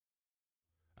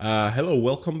Hello,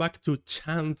 welcome back to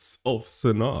Chants of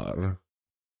Sennaar.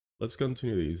 Let's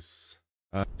continue this.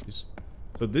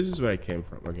 So this is where I came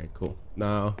from. Okay, cool.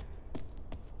 Now,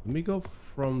 let me go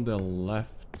from the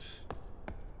left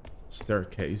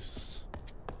staircase.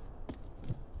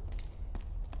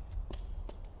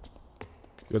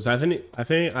 Because I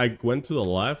think I went to the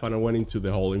left and I went into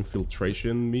the whole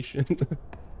infiltration mission.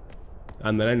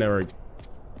 And then I never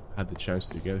had the chance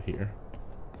to get here.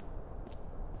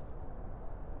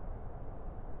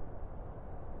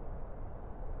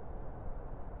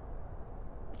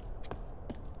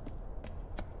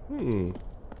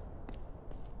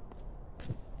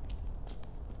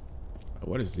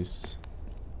 What is this?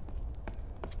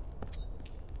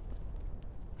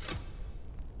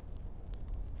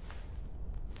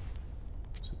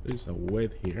 So there's a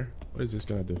weight here. What is this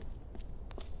gonna do?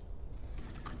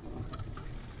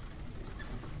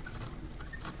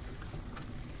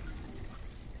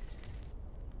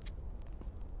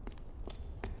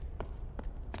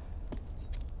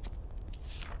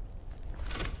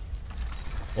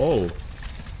 Oh.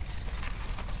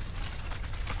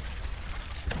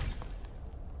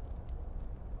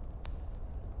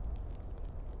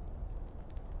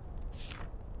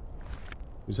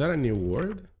 Is that a new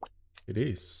word? It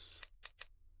is.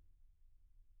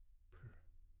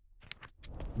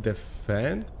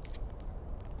 Defend?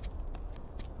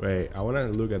 Wait, I want to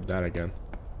look at that again.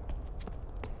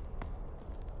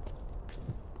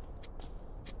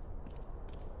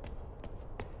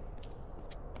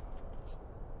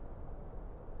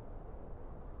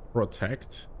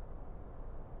 Protect.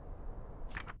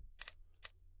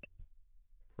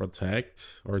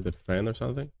 Protect or defend or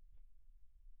something.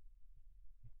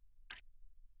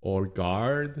 Or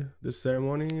guard the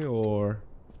ceremony or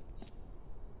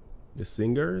the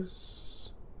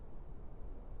singers.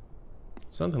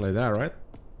 Something like that, right?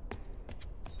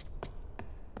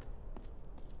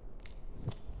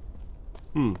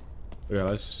 Okay,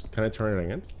 let's... Can I turn it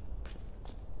again?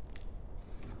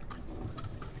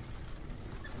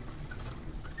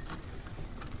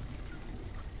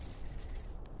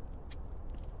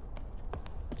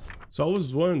 So I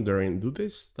was wondering, do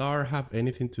this star have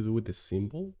anything to do with the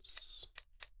symbols?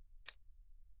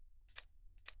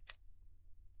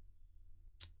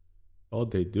 Oh,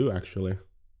 they do actually.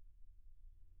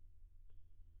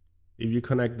 If you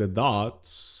connect the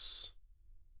dots,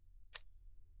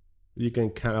 you can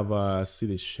kind of see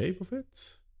the shape of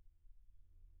it.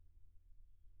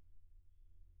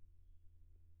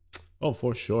 Oh,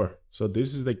 for sure. So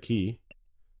this is the key,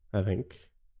 I think.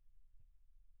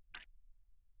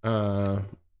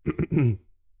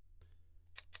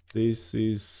 This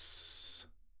is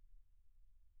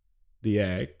the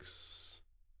X.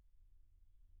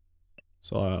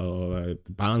 So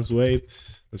the balance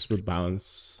weight, let's put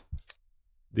balance.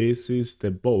 This is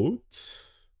the boat.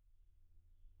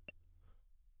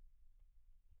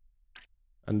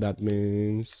 And that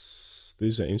means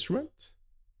this is an instrument?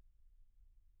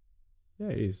 Yeah,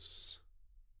 it is.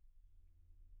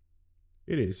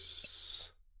 It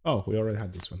is. Oh, we already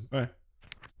had this one. All right.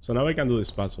 So now we can do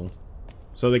this puzzle.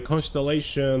 So the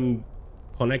constellation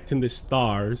connecting the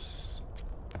stars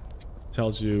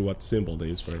tells you what symbol they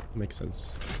use for it. Makes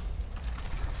sense.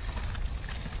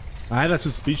 I had a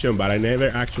suspicion, but I never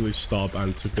actually stopped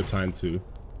and took the time to.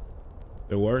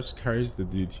 The worst carries the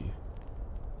duty.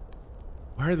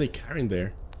 Why are they carrying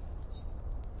there?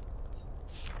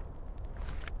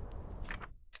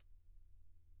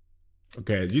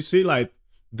 Okay, you see, like,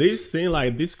 this thing,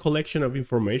 like this collection of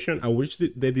information, I wish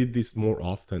they did this more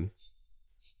often.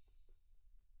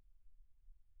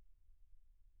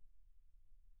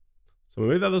 So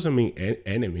maybe that doesn't mean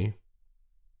enemy.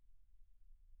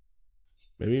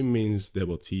 Maybe it means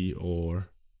devotee or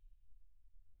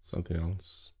something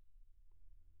else.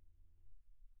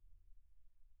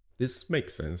 This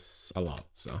makes sense a lot,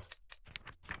 so.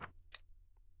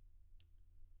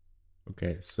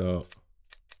 Okay, so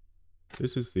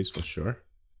this is this for sure.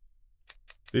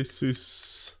 This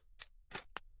is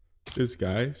these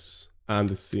guys, and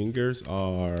the singers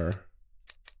are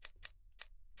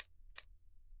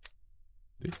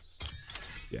this.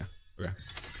 Yeah, okay.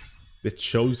 The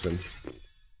chosen,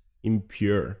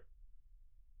 impure,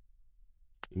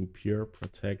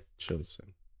 protect,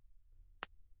 chosen.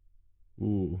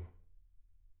 Ooh.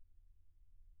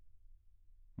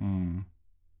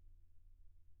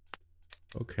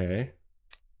 Okay.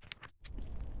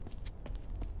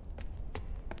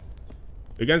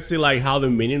 You can see like how the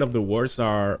meaning of the words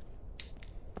are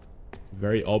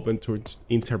very open to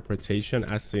interpretation,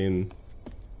 as in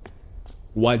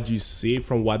what you see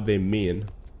from what they mean.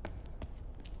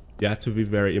 You have to be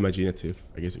very imaginative,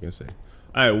 I guess you can say.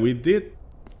 Alright, we did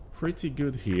pretty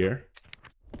good here.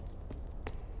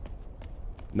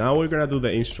 Now we're gonna do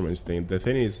the instruments thing. The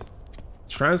thing is,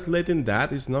 translating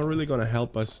that is not really gonna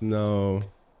help us know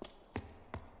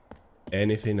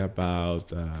anything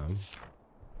about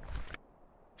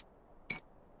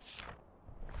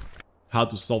how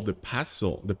to solve the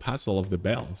puzzle of the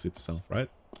bells itself, right?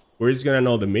 We're just gonna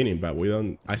know the meaning, but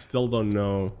I still don't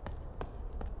know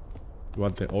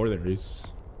what the order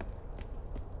is.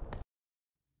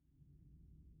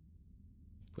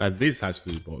 Like, this has to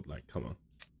be both, like, come on.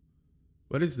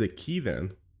 What is the key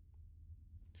then?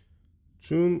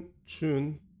 Chun.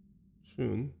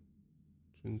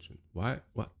 What?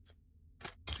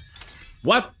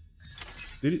 What?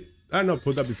 Did I not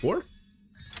put that before?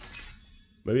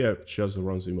 Maybe I chose the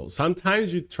wrong symbol.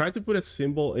 Sometimes you try to put a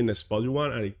symbol in a spot you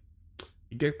want and it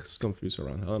gets confused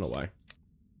around. I don't know why.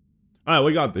 Alright,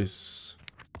 we got this.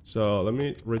 So let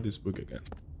me read this book again.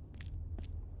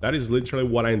 That is literally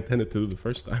what I intended to do the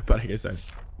first time, but I guess I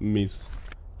missed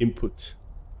input.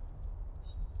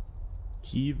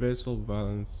 Key vessel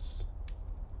balance.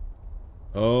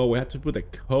 Oh, we have to put a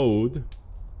code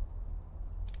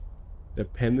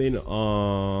depending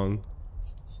on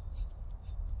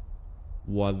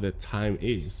what the time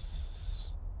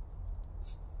is.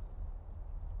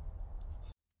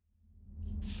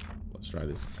 Let's try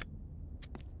this.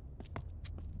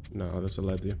 No, that's a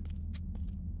let you.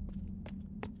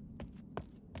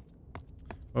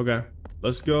 Okay,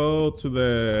 let's go to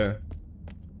the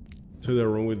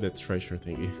room with the treasure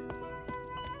thingy.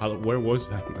 Where was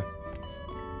that, man?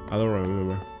 I don't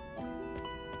remember.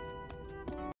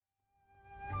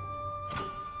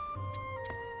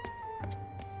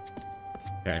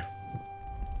 Okay,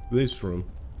 this room.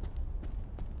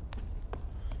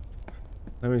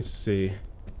 Let me see.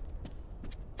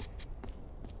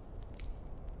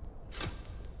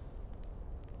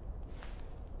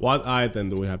 What item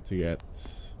do we have to get?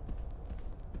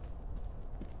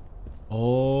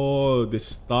 Oh, the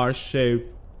star shape.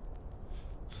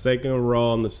 Second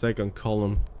row on the second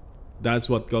column. That's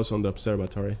what goes on the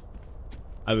observatory.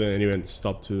 I didn't even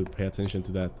stop to pay attention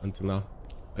to that until now.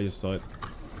 I just saw it.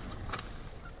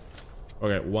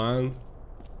 Okay, 1,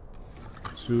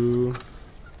 2,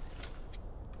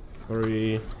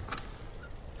 3,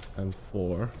 and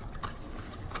 4.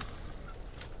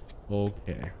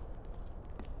 Okay.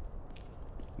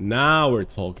 Now we're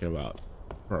talking about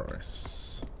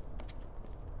progress.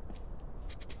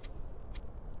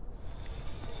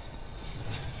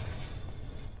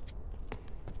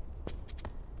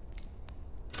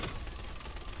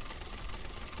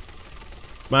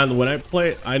 Man, when I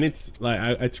play, I need like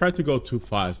I try to go too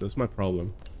fast. That's my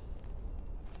problem.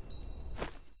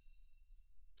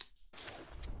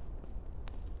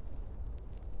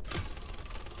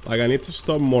 Like, I need to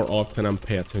stop more often and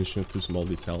pay attention to small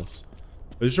details.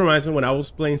 It just reminds me when I was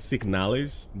playing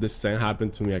Signalis, the same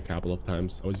happened to me a couple of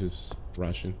times. I was just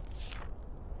rushing.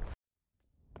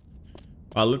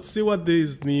 Let's see what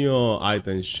this new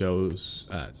item shows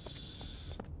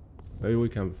us. Maybe we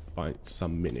can find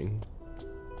some meaning.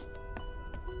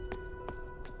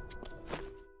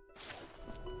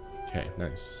 Okay,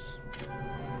 nice.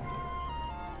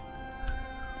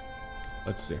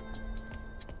 Let's see.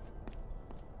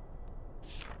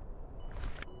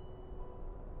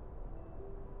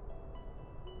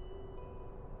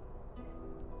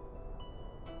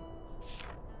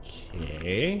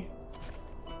 Okay.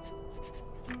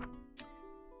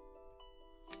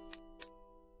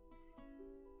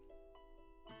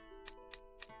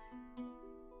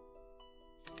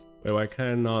 Wait, why can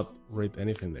I not read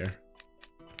anything there?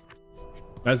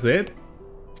 That's it?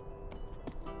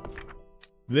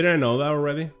 Did I know that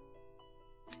already?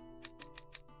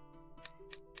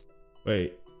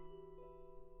 Wait.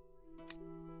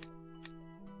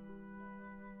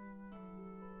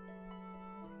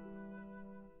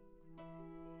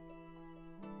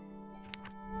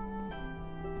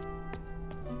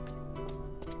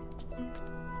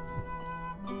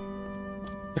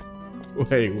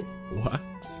 Wait, what?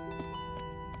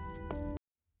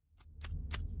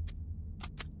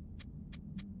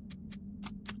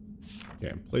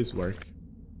 Okay, please work.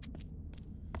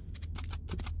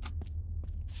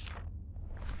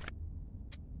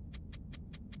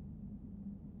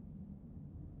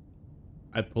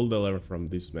 I pulled the lever from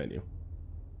this menu.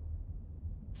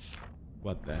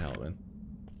 What the hell, man?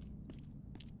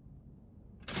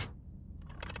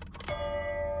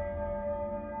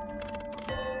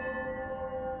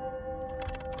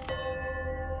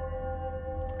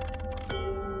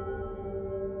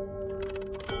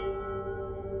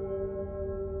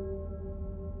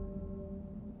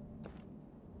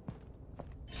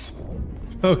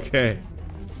 Okay.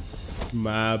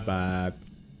 My bad.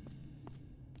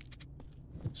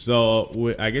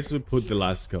 So I guess we put the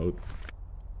last code.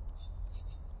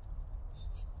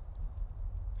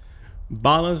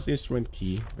 Balance instrument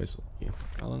key. Vessel key.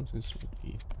 Balance instrument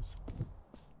key. Vessel.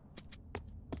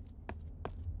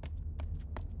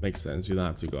 Makes sense. You don't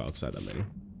have to go outside the menu.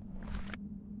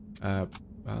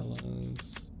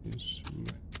 Balance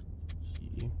instrument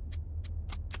key.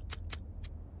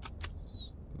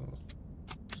 So,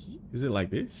 key. Is it like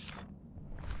this?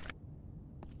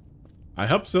 I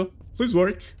hope so. Please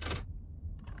work.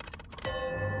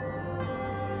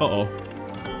 Uh-oh.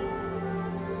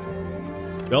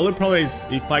 The only problem is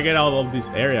if I get out of this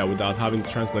area without having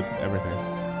translated everything.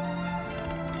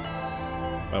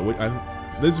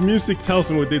 But this music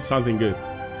tells me we did something good.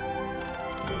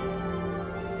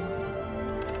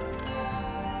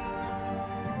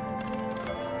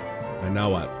 And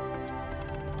now what?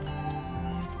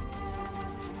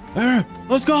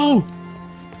 Let's go!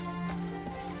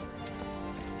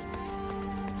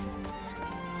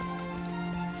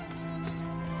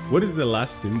 What is the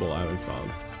last symbol I haven't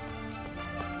found?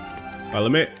 Alright,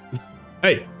 let me...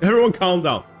 Hey, everyone calm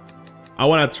down. I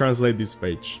want to translate this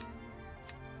page.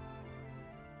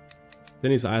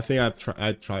 Thing is, I think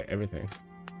I'd try everything.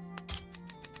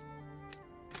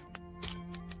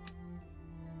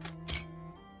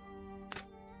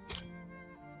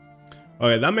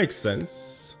 Okay, that makes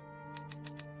sense.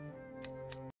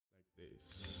 Like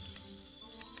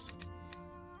this.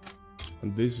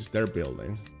 And this is their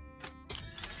building.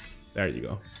 There you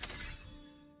go.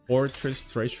 Fortress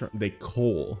treasure. They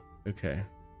call. Okay.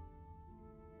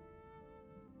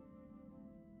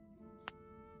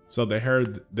 So they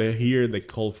hear the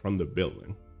call from the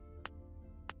building.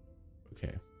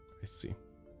 Okay, I see.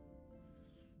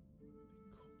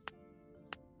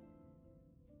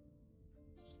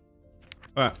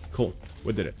 Ah, cool.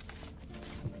 We did it.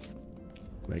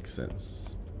 Makes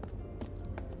sense.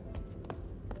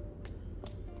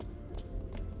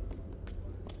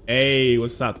 Hey,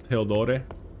 what's up, Theodore? Can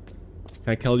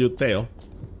I call you Theo?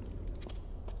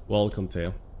 Welcome,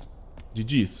 Theo.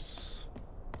 GG's.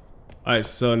 Alright,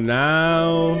 so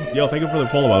now... Yo, thank you for the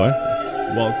follow, by the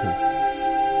way. Welcome.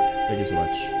 Thank you so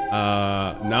much.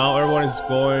 Now everyone is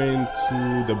going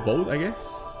to the boat, I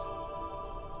guess?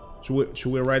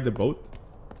 Should we ride the boat?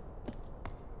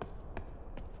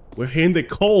 We're hitting the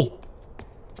coal!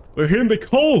 We're hitting the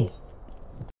coal!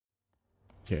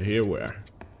 Okay, here we are.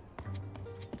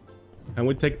 Can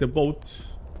we take the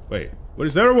boat? Wait, where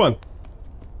is everyone?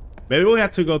 Maybe we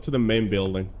had to go to the main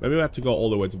building. Maybe we had to go all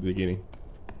the way to the beginning.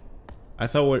 I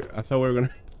thought we were gonna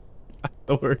I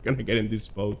thought we were gonna get in this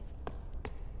boat.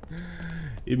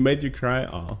 It made you cry.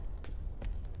 Oh.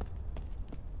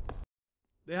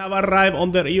 They have arrived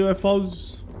on their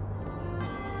UFOs.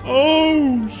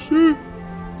 Oh shit.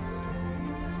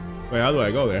 Wait, how do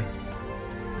I go there?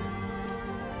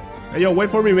 Hey yo, wait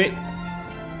for me, mate.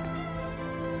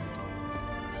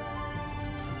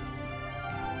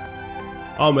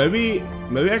 Oh, maybe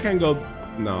I can go.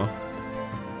 No.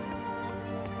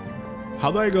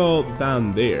 How do I go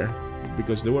down there?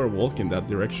 Because they were walking that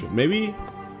direction. Maybe.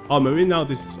 Oh, maybe now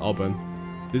this is open.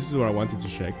 This is what I wanted to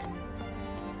check.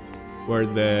 Where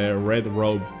the red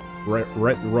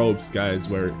robes guys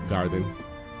were guarding.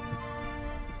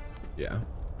 Yeah.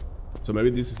 So maybe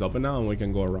this is open now and we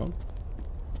can go around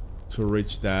to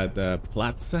reach that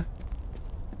plaza.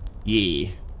 Yeah.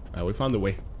 We found the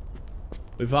way.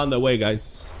 We found the way,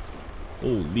 guys.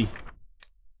 Holy.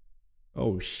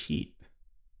 Oh, shit.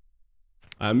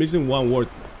 I'm missing one word.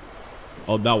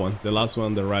 Oh, that one. The last one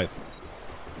on the right.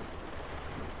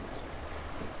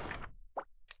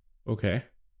 Okay.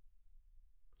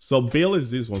 So Bill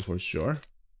is this one for sure.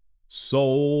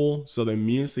 Soul. So the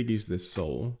music is the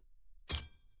soul.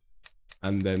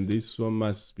 And then this one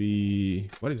must be...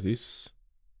 What is this?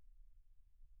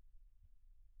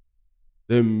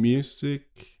 The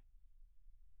music...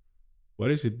 What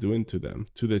is it doing to them?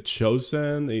 To the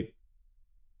chosen? It...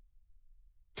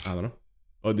 I don't know.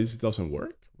 Oh, this doesn't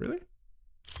work? Really?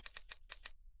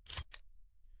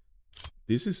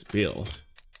 This is Bill.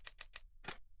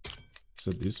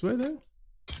 So this way then?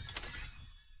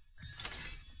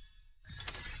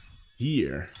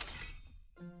 Here.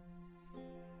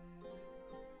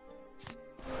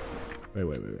 Wait.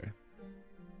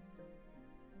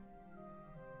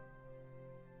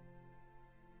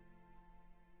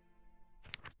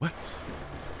 What?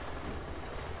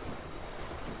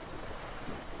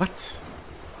 What?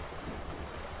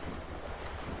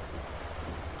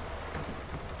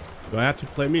 Do I have to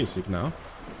play music now?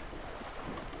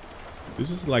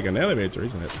 This is like an elevator,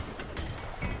 isn't it?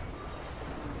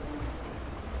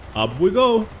 Up we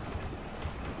go.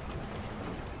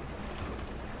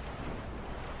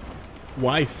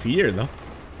 Why fear, though?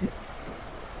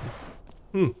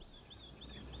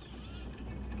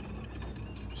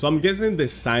 So I'm guessing the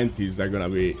scientists are gonna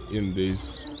be in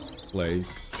this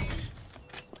place.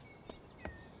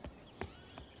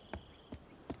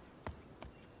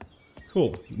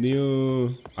 Cool.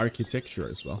 New architecture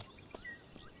as well.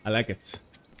 I like it.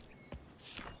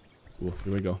 Ooh,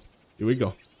 here we go. Here we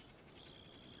go.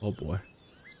 Oh boy.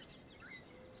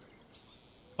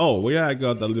 Oh, we got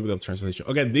a little bit of translation.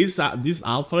 Okay, this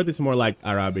alphabet is more like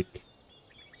Arabic.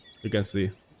 You can see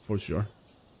for sure.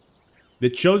 The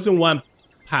chosen one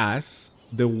pass.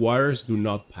 The warriors do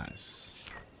not pass.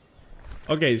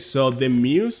 Okay, so the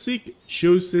music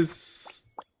chooses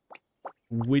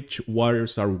which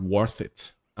warriors are worth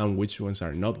it and which ones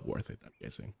are not worth it. I'm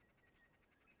guessing.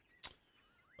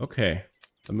 Okay,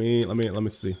 let me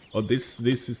see. Oh,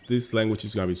 this language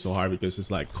is gonna be so hard because it's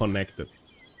like connected.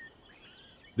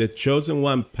 The chosen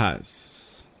one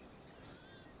pass.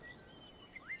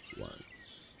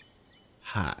 Once.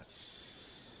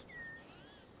 Pass.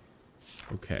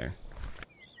 Okay.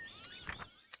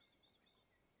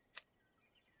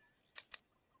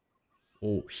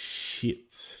 Oh,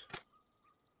 shit.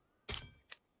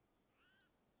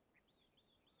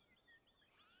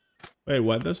 Wait,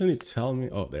 why doesn't it tell me?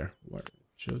 Oh, there. What?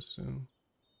 Chosen.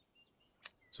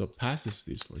 So passes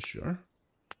this for sure.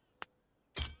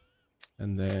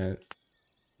 And then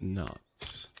not.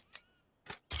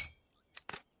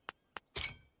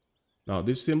 No,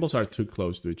 these symbols are too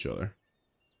close to each other.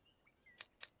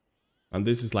 And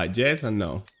this is like yes and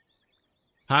no.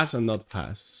 Pass and not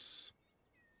pass.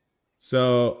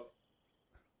 So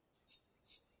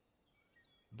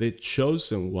the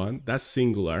chosen one, that's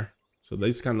singular. So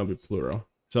this cannot be plural.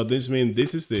 So this means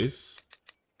this is this.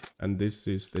 And this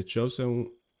is the chosen.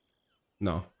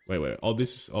 No, wait. Oh,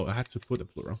 this is. Oh, I had to put a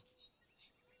plural.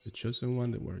 The chosen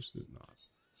one, the words do not.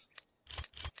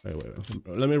 Wait.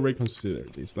 Let me reconsider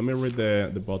this. Let me read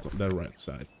the bottom, the right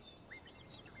side.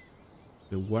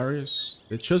 The warriors.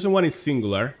 The chosen one is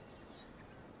singular.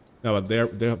 No, but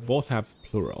they both have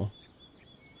plural.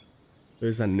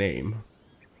 There's a name.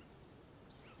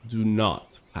 Do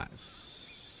not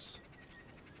pass.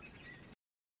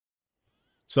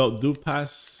 So do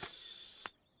pass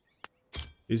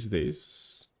is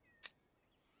this.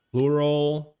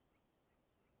 Plural.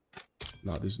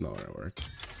 No, this is not gonna work.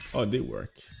 Oh, it did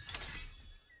work.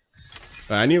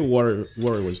 I knew word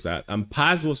was that. And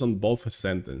pass was on both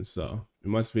sentences, so it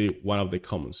must be one of the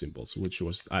common symbols, which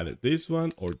was either this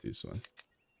one or this one.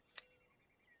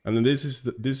 And then this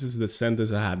is the sentence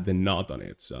that had the not on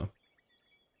it, so.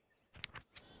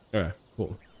 Okay,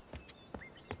 cool.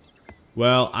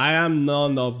 Well, I am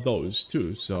none of those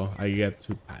two, so I get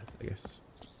to pass, I guess.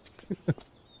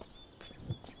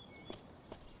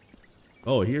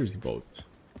 Oh, here's the boat.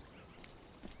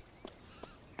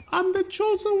 I'm the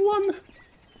chosen one.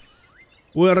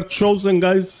 We're chosen,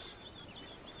 guys,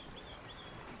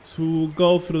 to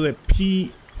go through the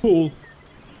pee pool.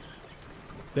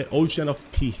 The ocean of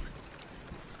pee.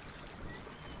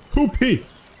 Who pee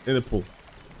in the pool?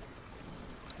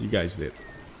 You guys did.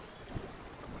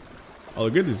 Oh,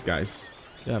 look at these guys.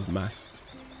 They have masks.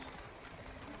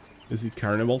 Is it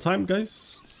carnival time,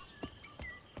 guys?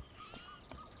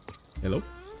 Hello?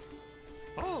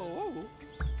 Oh.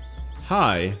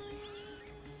 Hi.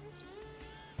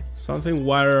 Something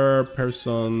water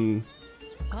person.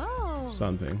 Oh.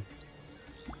 Something.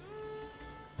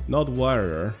 Not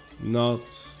water. Not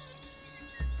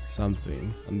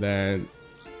something. And then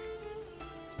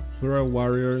plural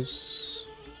warriors.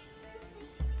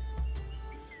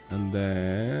 And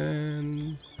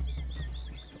then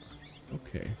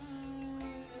okay.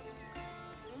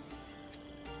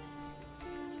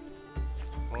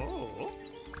 Oh.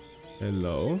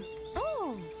 Hello.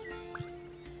 Oh.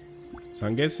 So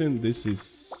I'm guessing this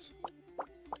is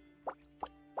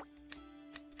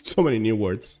so many new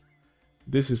words.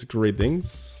 This is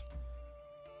greetings.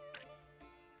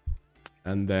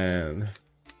 And then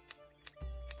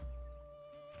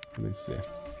let me see.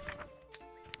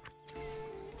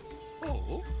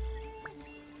 Oh.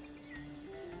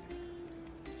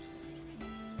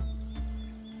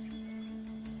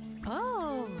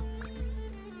 Oh.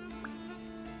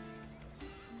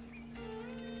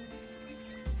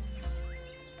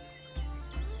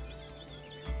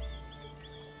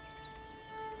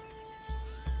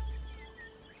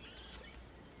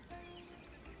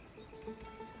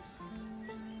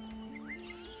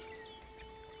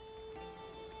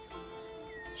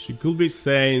 She could be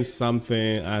saying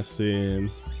something as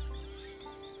in,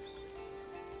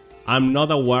 I'm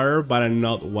not a warrior, but I'm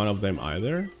not one of them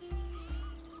either.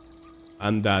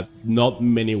 And that not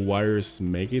many warriors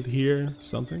make it here,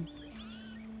 something.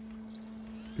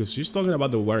 Because she's talking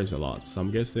about the warriors a lot. So I'm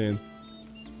guessing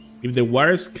if the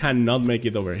warriors cannot make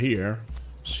it over here,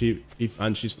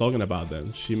 and she's talking about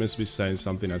them, she must be saying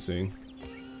something as in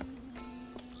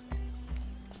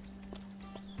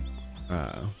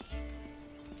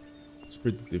it's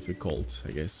pretty difficult,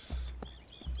 I guess.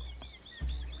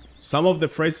 Some of the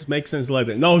phrases make sense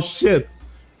later. No shit.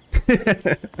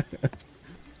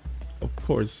 Of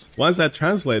course. Once I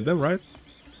translate them, right?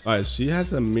 Alright, she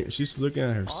has a she's looking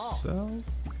at herself.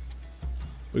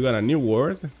 We got a new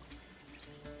word.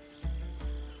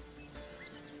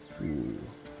 Ooh.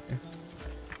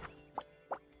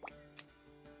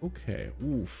 Okay.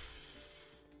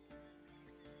 Oof.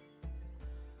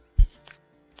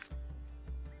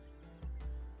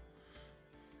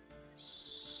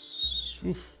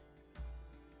 Oof.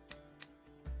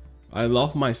 I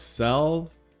love myself.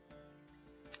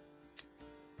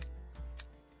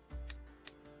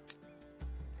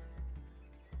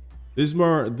 This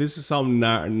is some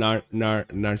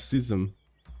narcissism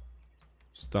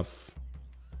stuff.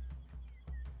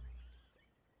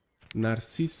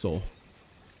 Narciso.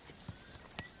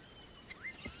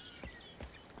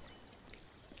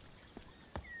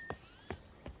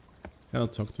 Can I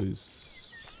talk to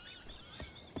this?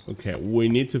 Okay, we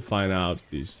need to find out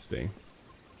this thing.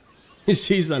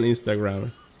 She's on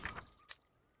Instagram.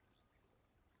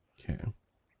 Okay.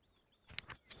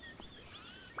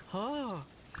 Huh.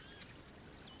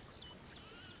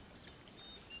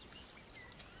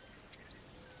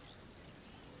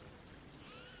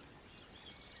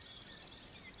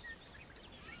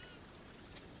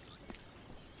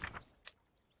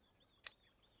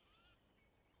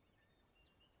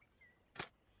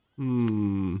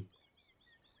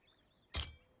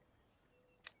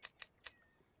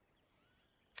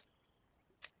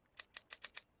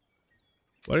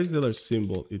 What is the other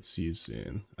symbol it's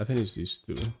using? I think it's these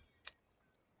two.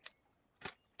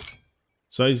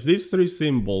 So it's these three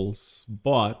symbols,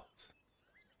 but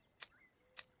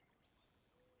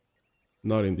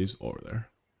not in this order.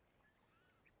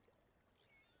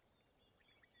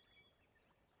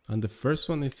 And the first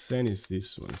one it's saying is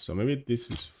this one. So maybe this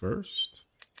is first.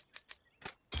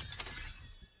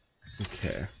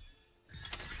 Okay.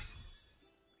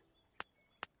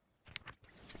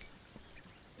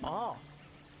 Oh.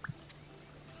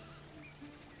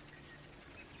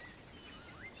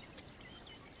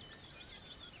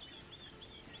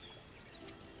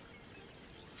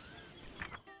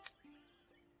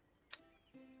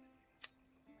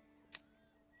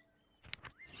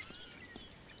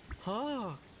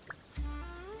 Huh.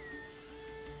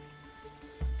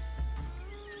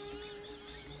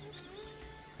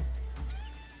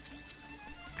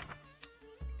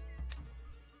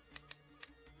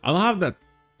 I'll have that.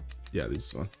 Yeah,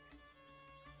 this one.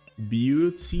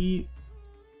 Beauty.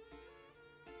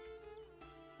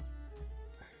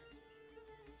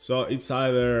 So it's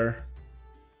either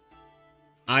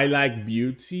I like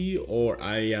beauty or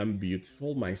I am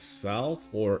beautiful myself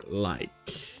or like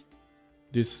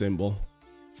this symbol.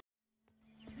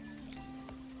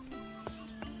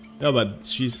 Yeah, but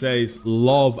she says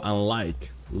love and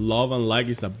like. Love and like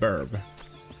is a verb.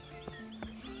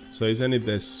 So isn't it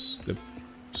this the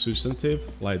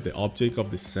substantive, like the object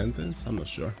of the sentence? I'm not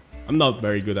sure. I'm not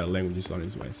very good at languages on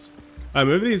these ways.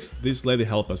 Maybe this lady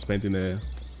help us painting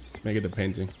making the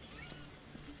painting.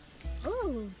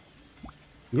 Oh.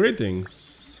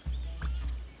 Greetings.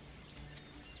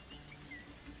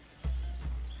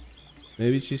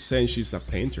 Maybe she's saying she's a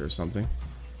painter or something.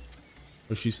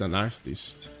 Or she's an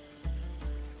artist.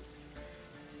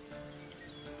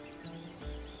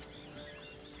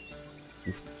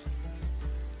 Oof.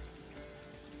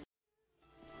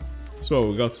 So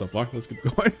we got so far. Let's keep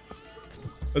going.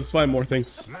 Let's find more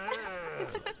things.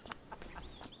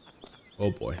 Oh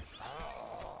boy.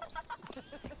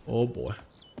 Oh boy.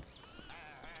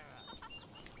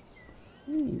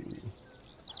 Ooh.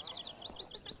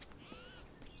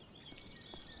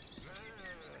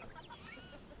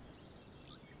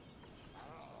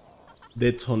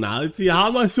 The tonality? How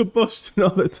am I supposed to know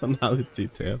the tonality,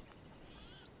 Tail?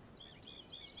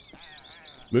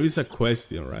 Maybe it's a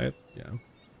question, right? Yeah.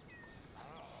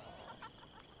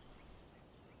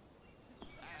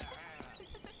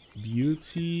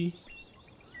 Beauty.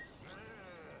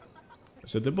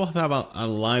 So they both have a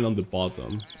line on the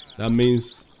bottom. That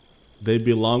means they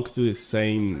belong to the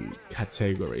same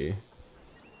category. In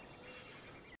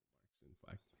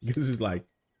fact, this is like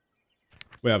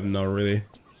we have no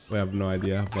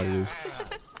idea what it is.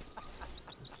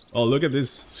 Oh, look at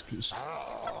this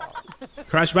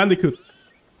Crash Bandicoot.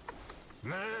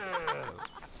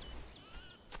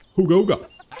 Hooga hooga.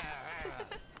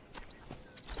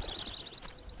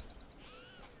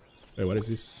 Wait, what is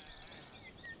this?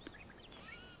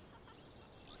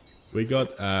 We got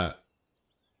yeah.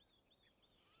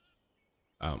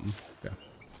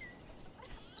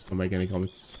 Just don't make any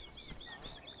comments.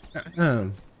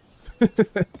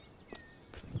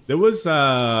 There was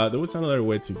another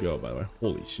way to go, by the way.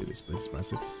 Holy shit, this place is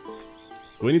massive.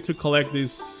 Do we need to collect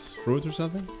this fruit or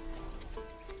something?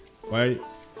 Why?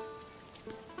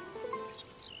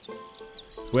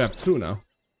 We have 2 now.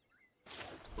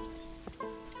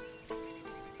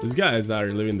 These guys are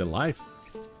living the life.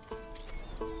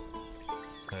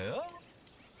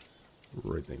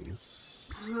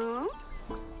 Readings.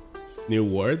 New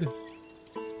word.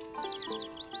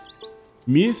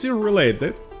 Music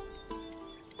related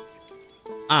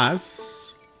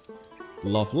as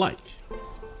love like.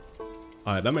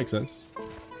 Alright, that makes sense.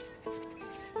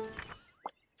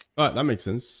 Alright, that makes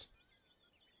sense.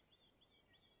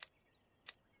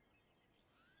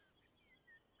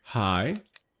 Hi.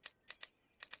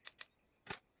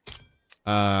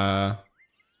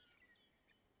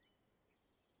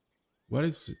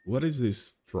 What is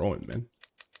this drawing, man?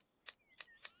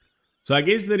 So I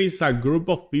guess there is a group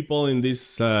of people in this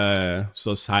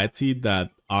society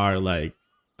that are like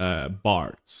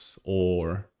bards,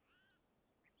 or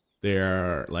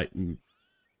they're like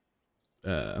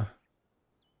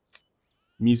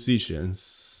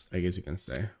musicians, I guess you can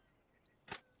say.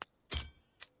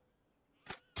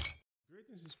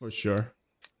 Greatness is for sure.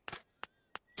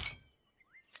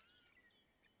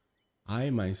 I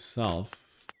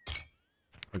myself.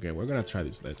 Okay, we're gonna try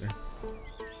this later.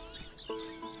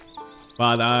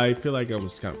 But I feel like I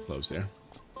was kind of close there.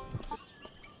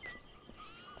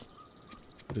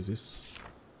 What is this?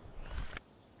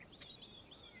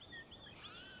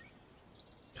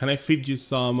 Can I feed you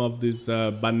some of these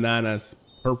bananas,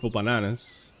 purple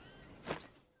bananas?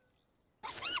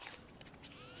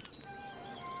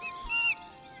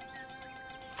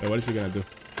 Wait, what is he gonna do?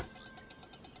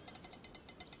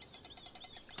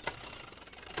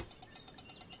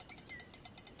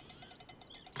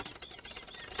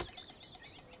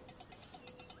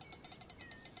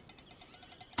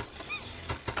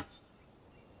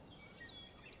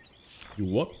 You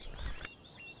what?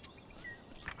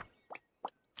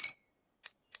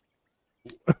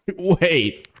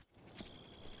 Wait.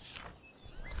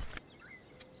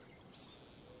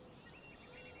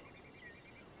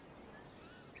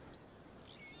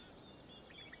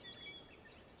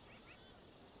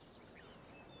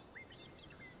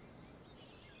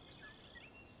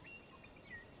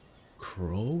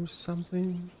 Crow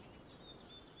something?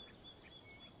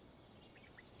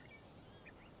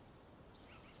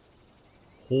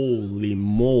 Holy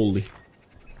moly.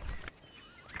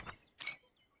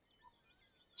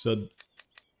 So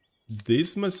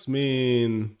this must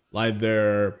mean like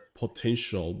their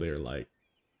potential, they're like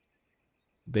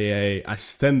they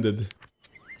ascended.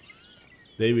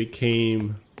 They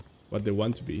became what they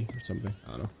want to be or something.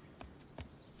 I don't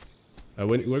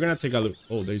know. We're gonna take a look.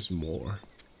 Oh, there's more.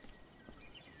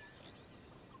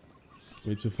 We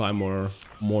need to find more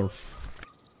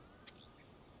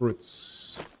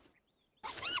fruits.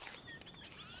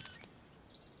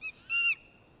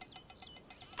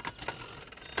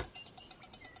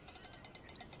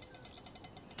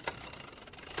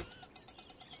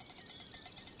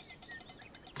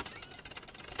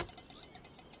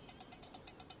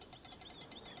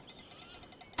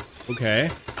 Okay.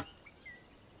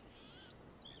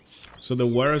 So the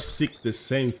words seek the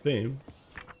same thing.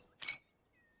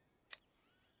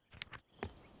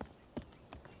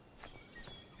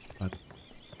 But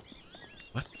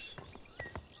what?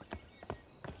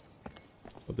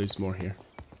 Oh, there's more here.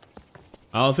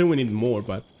 I don't think we need more,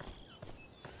 but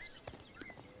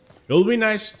it'll be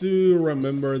nice to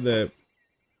remember the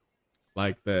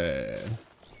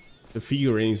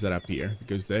figurines that appear,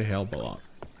 because they help a lot.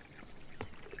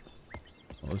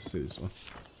 Oh, let's see this one.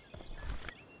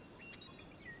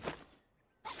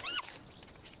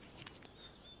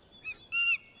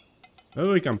 Maybe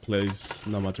we can play this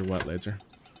no matter what later.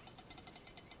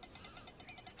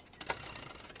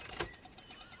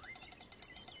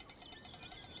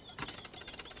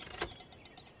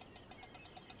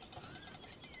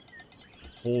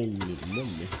 Holy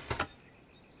moly.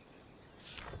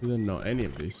 You don't know any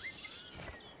of this.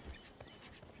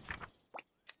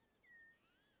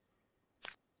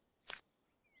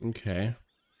 Okay.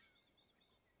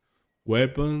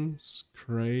 Weapons,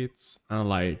 crates, and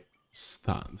like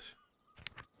stand.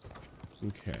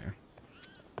 Okay.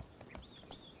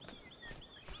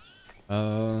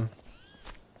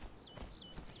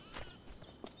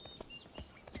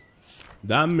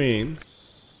 That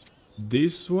means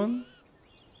this one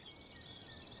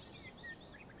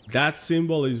that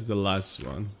symbol is the last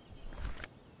one.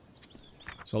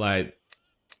 So like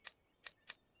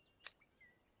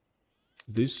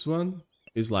this one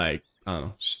is like, I don't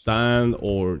know, stand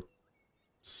or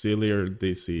silly or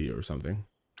DC or something.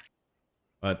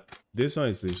 But this one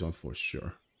is this one for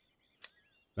sure.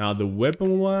 Now the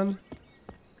weapon one,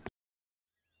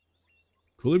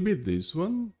 could it be this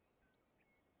one?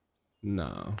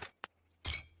 No.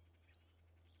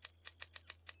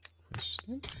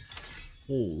 Question?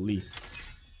 Holy.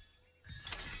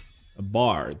 A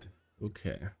bard.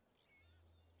 Okay.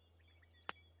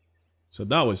 So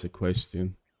that was a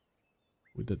question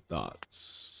with the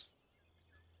dots.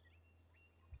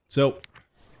 So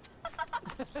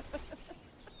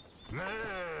well,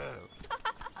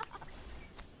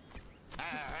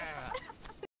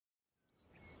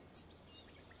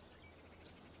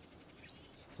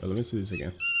 let me see this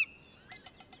again.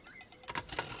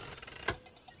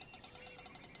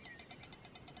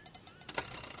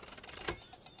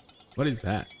 What is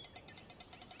that?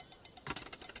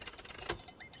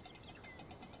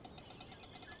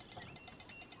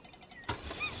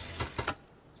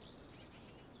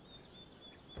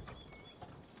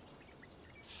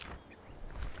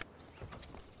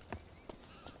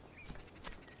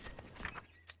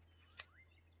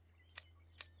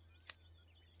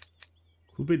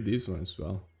 Could be this one as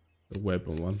well. The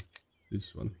weapon one.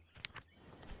 This one.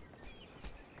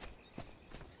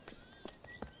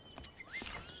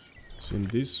 So in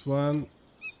this one.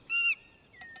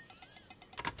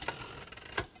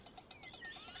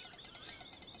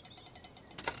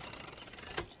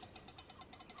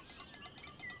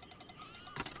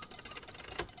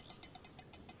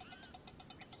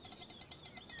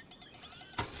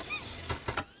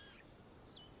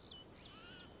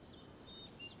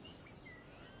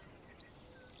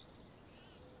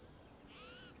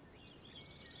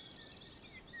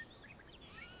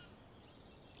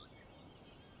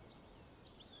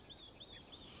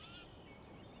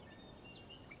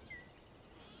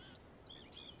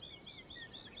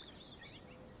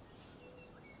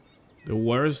 The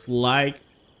worst like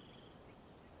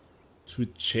to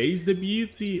chase the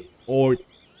beauty, or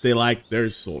they like their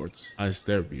swords as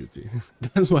their beauty.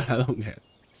 That's what I don't get.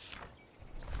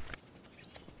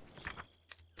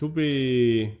 Could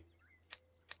be...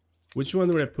 Which one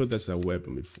would I put as a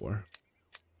weapon before?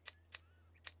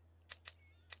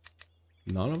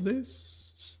 None of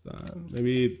this?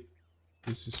 Maybe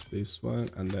this is this one,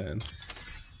 and then...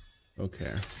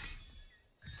 Okay.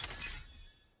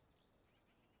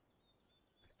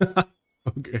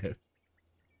 Okay.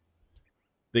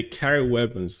 They carry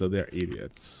weapons, so they're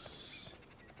idiots.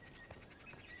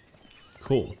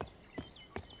 Cool.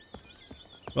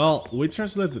 Well, we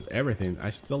translated everything. I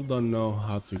still don't know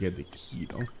how to get the key,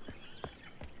 though.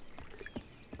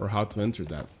 Or how to enter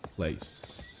that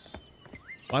place.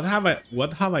 What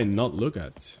have I not looked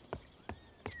at?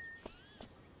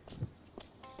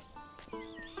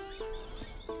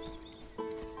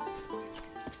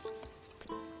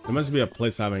 There must be a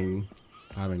place I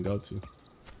haven't go to.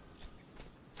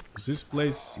 'Cause this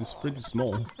place is pretty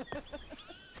small.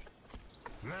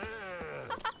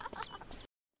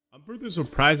 I'm pretty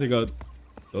surprised I got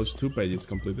those 2 pages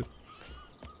completed.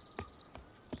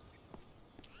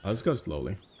 Let's go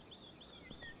slowly.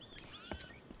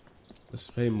 Let's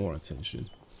pay more attention.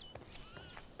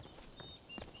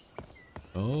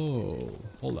 Oh,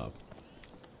 hold up.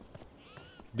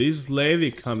 This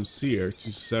lady comes here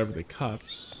to serve the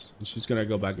cups, and she's gonna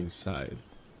go back inside.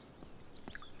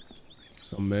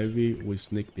 So maybe we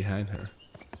sneak behind her.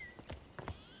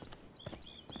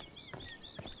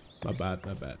 My bad,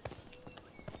 my bad.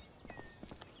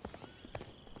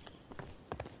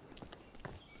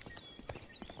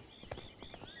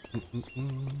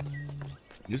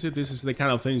 You see, this is the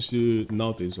kind of things you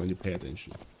notice when you pay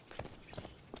attention.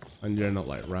 And you're not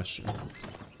like rushing.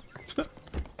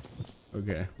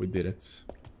 Okay, we did it.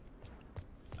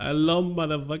 Hello,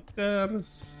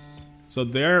 motherfuckers. So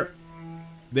they're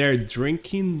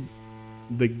drinking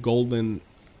the golden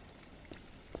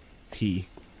tea.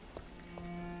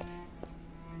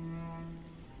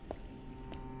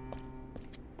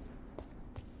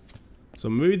 So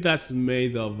maybe that's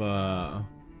made of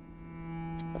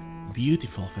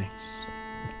beautiful things.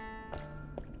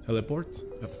 Teleport?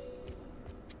 Yep.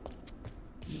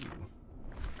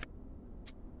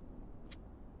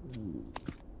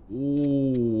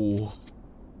 Ooh.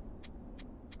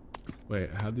 Wait,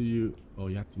 how do you... Oh,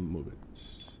 you have to move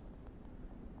it.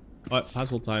 Alright,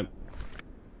 puzzle time.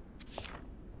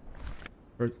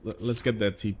 First, let's get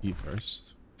that TP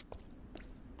first.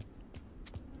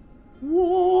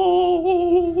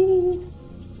 Whoa!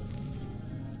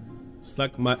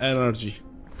 Suck my energy.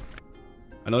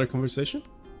 Another conversation?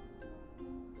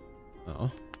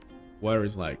 Oh. Where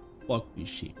is like, fuck this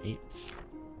shit, eh?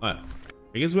 I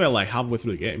guess we're like halfway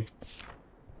through the game.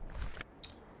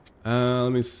 Let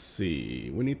me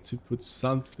see. We need to put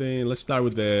something. Let's start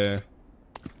with the...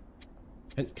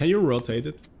 Can you rotate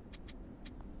it?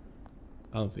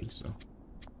 I don't think so.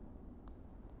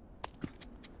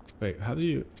 Wait, how do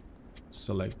you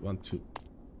select 1, 2?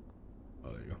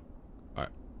 Oh, there you go.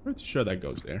 Alright, pretty sure that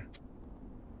goes there.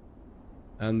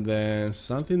 And then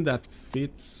something that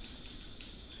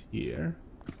fits here.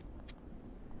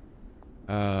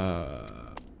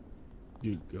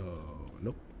 You go...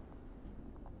 Nope.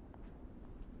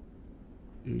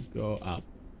 You go up.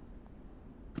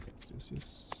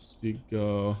 Yes. You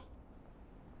go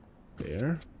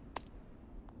there.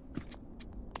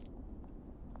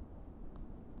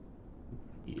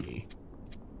 Yeah.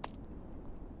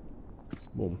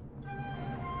 Boom.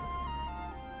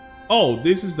 Oh,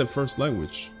 this is the first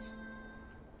language.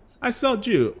 I sought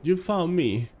you. You found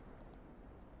me.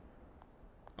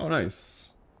 Oh,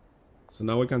 nice. So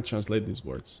now we can translate these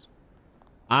words.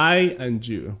 I and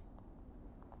you.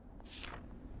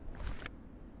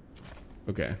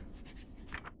 Okay.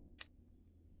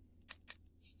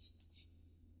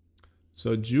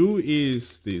 So Jew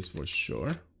is this for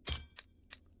sure.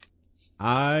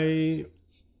 I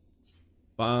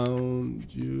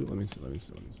found you. Let me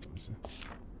see.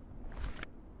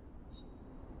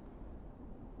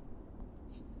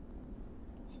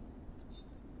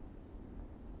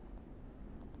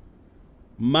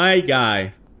 My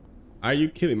guy. Are you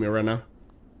kidding me right now?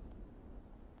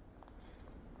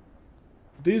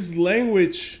 This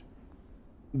language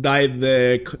that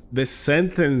the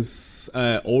sentence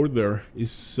order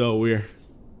is so weird.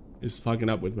 It's fucking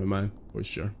up with my mind for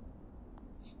sure.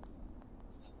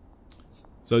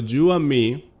 So you and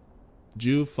me,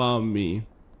 you found me.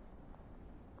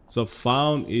 So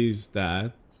found is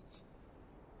that.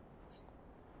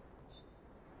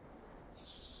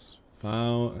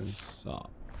 Found and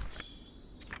sought.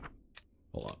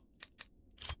 Hold up.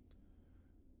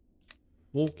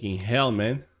 Fucking hell,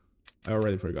 man. I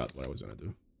already forgot what I was gonna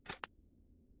do.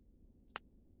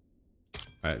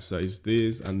 Alright, so it's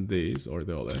this and this or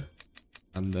the other.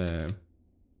 And then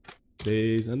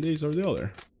this and this or the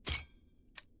other.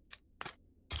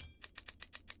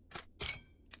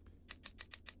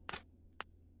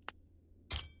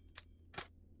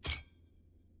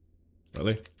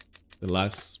 Really? The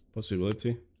last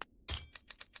possibility?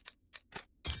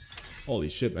 Holy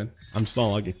shit, man. I'm so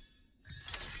lucky.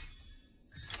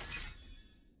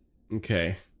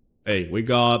 Okay. Hey, we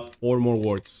got 4 more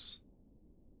words.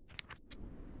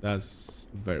 That's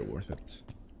very worth it.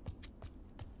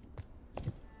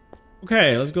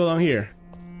 Okay, let's go down here.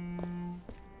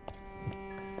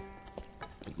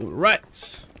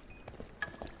 Right.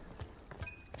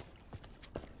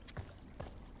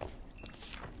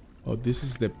 Oh, this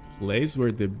is the place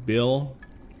where they build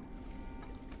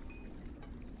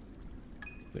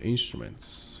the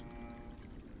instruments.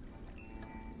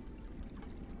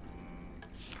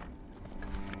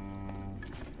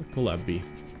 What could that be?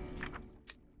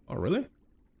 Oh, really?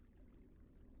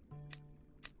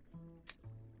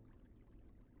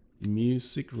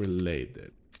 Music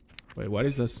related. Wait, what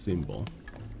is that symbol?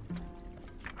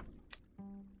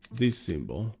 This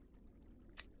symbol.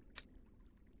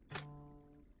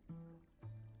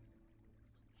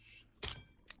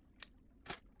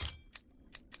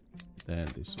 Then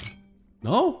this one.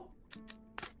 No?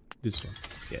 This one.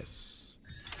 Yes.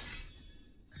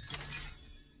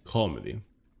 Comedy.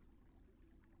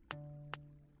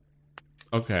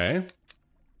 Okay.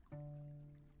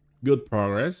 Good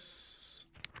progress.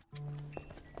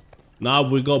 Now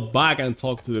if we go back and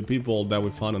talk to the people that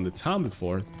we found in the town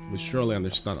before, we surely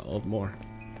understand a lot more.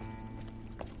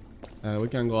 We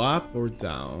can go up or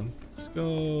down. Let's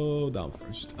go down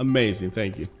first. Amazing,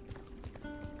 thank you.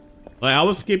 Like, I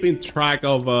was keeping track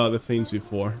of the things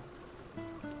before.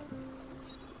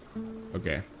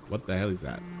 Okay, what the hell is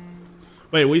that?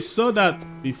 Wait, we saw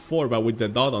that before, but with the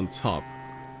dot on top.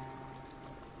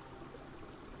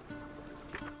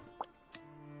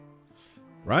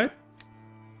 Right?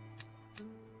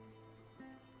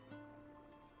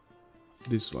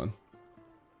 This one.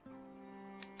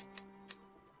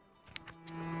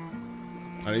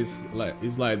 And it's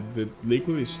like the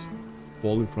liquid is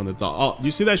falling from the dot. Oh,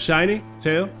 you see that shiny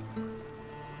tail?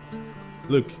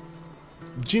 Look.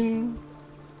 Jing.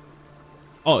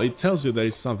 Oh, it tells you there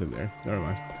is something there. Never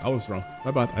mind. I was wrong. My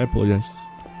bad. I apologize.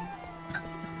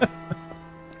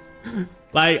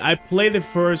 Like, I played the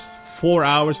first 4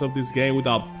 hours of this game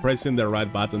without pressing the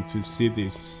right button to see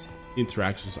these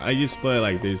interactions. I just play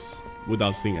like this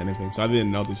without seeing anything, so I didn't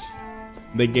notice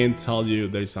the game tells you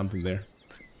there's something there.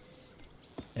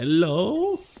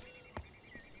 Hello?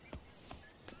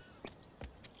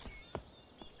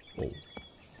 Oh.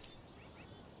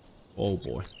 Oh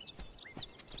boy.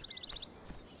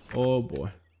 Oh boy.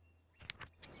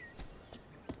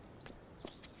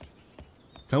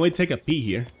 Can we take a pee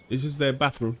here? This is the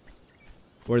bathroom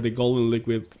where the golden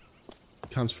liquid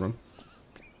comes from.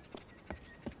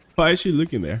 Why is she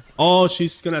looking there? Oh,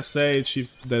 she's gonna say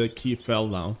the key fell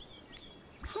down.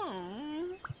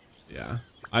 Yeah,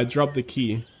 I dropped the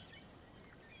key.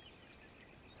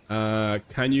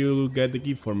 Can you get the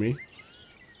key for me?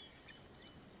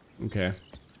 Okay.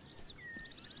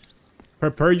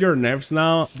 Prepare your nerves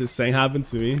now. The same happened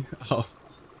to me. Oh.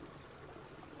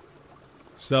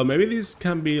 So maybe this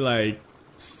can be like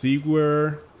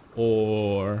sewer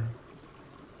or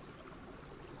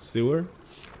sewer.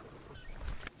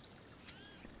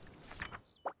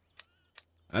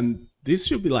 And this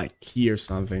should be like key or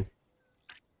something.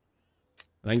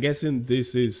 I'm guessing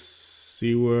this is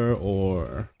sewer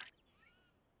or...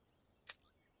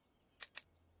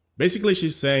 Basically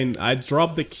she's saying, I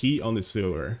dropped the key on the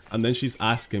sewer. And then she's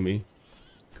asking me,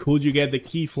 could you get the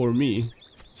key for me?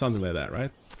 Something like that,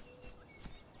 right?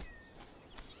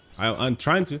 I'm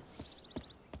trying to.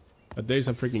 But there's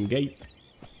a freaking gate.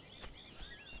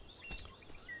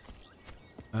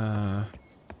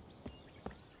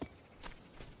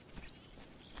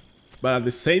 But at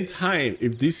the same time,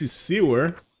 if this is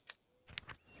sewer,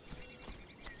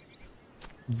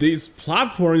 this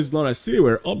platform is not a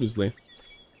sewer, obviously.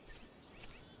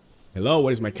 Hello,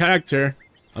 where is my character?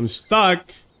 I'm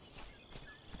stuck.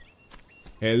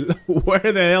 Hello, where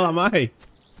the hell am I?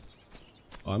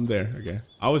 Oh, I'm there. Okay,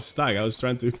 I was stuck. I was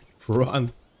trying to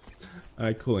run.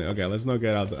 Alright, cool. Okay, let's not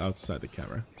get outside the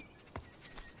camera.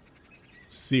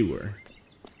 Sewer.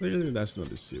 Clearly, that's not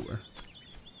the sewer.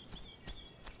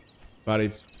 But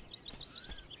if...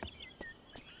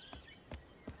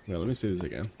 Yeah, let me see this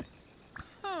again.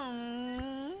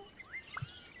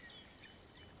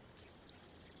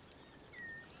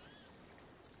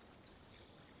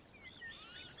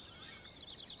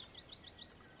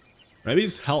 Maybe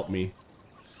it's help me.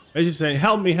 Maybe she's saying,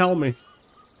 help me, help me.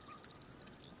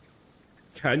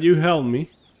 Can you help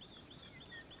me?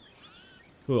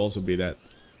 Could also be that.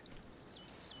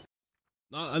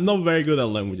 I'm not very good at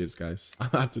languages, guys. I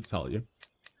have to tell you.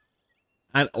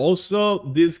 And also,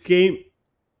 this game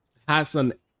has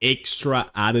an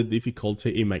extra added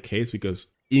difficulty in my case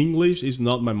because English is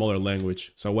not my mother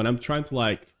language. So when I'm trying to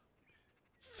like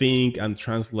think and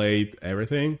translate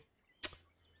everything,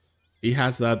 it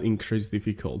has that increased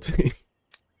difficulty.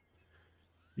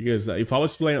 Because if I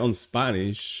was playing on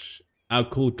Spanish, I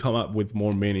could come up with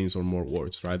more meanings or more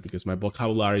words, right? Because my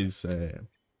vocabulary is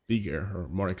bigger or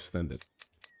more extended.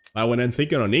 But when I'm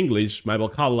thinking on English, my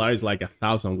vocabulary is like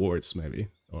 1,000 words, maybe.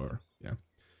 Or, yeah.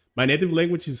 My native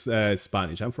language is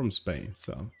Spanish. I'm from Spain,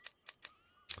 so...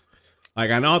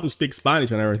 Like, I know how to speak Spanish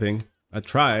and everything. I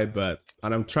tried, but...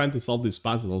 And I'm trying to solve these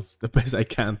puzzles the best I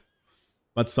can.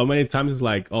 But so many times it's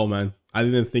like, oh man, I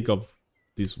didn't think of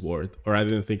this word. Or I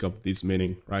didn't think of this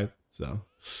meaning, right? So...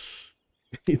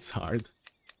 It's hard.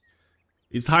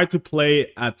 It's hard to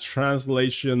play a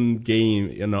translation game,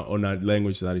 you know, on a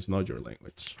language that is not your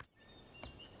language.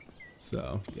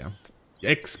 So, yeah.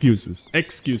 Excuses.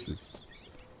 Excuses.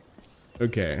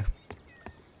 Okay.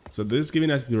 So this is giving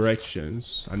us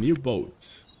directions. A new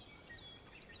boat.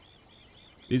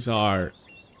 These are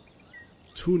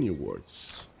 2 new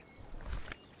words.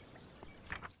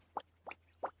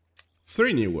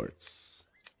 3 new words.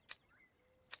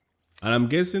 And I'm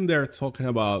guessing they're talking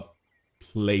about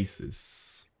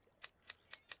places.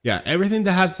 Yeah, everything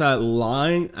that has a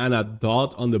line and a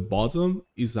dot on the bottom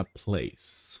is a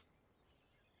place.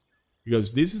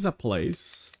 Because this is a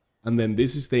place, and then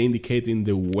this is the indicating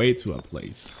the way to a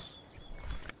place.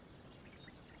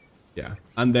 Yeah,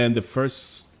 and then the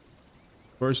first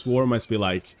word must be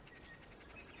like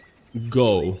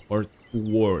go or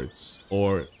towards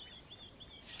or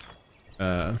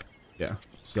yeah.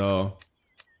 So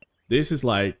this is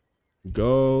like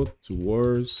go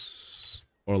towards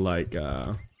or like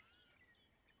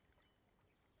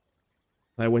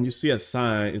when you see a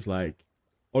sign, it's like,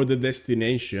 or the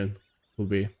destination could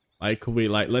be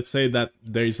like, let's say that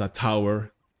there is a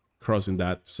tower crossing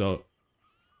that. So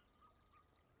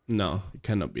no, it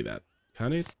cannot be that.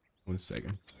 Can it? 1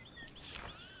 second.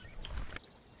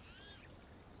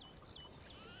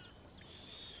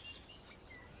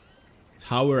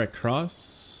 Tower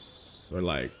across or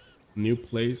like new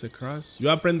place across.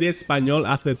 Yo aprendí español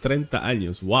hace 30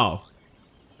 años. Wow,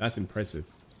 that's impressive.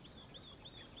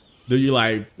 Do you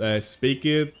like speak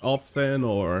it often,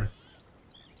 or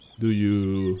do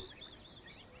you...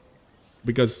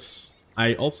 Because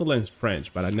I also learned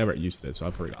French, but I never used it, so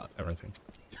I forgot everything.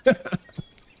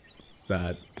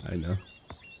 Sad, I know.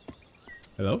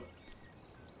 Hello?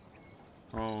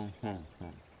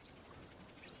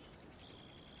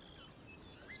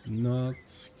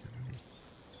 Not...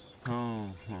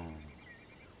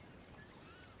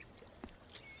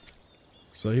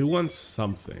 So he wants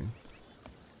something.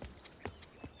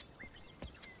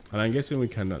 And I'm guessing we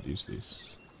cannot use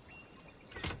this.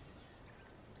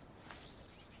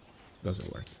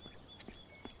 Doesn't work.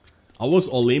 I was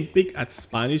Olympic at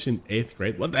Spanish in 8th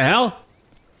grade. What the hell?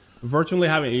 Unfortunately,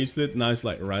 haven't used it. Now it's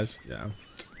like rust. Yeah,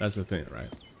 that's the thing,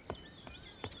 right?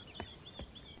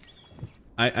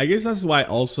 I guess that's why I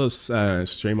also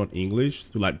stream on English,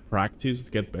 to like practice,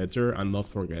 get better, and not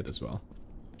forget as well.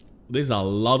 There's a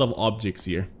lot of objects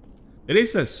here. There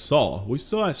is a saw. We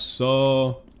saw a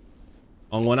saw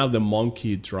on one of the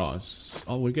monkey draws.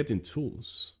 Oh, we're getting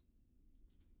tools.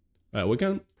 Alright, we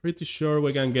can... Pretty sure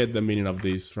we can get the meaning of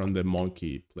this from the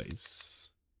monkey place.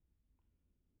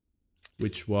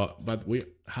 Which what? But we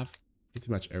have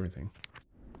pretty much everything.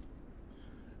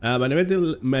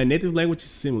 My native language is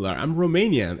similar. I'm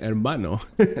Romanian, hermano.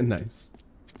 Nice.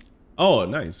 Oh,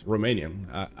 nice, Romanian.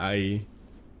 I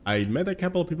met a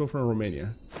couple of people from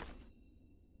Romania.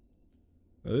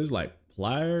 Are these like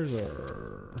pliers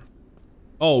or?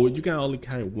 Oh, you can only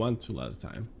carry one tool at a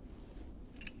time.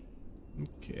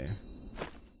 Okay.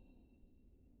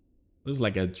 This is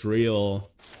like a drill.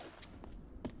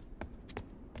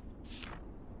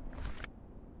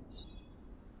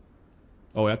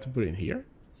 Oh, we have to put it in here?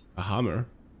 A hammer.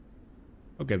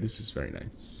 Okay, this is very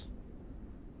nice.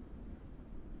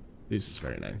 This is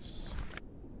very nice.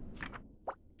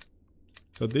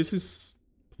 So this is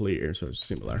pliers or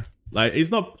similar. Like,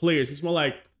 it's not pliers, it's more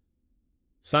like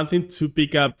something to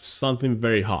pick up something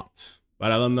very hot.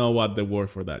 But I don't know what the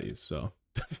word for that is, so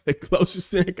the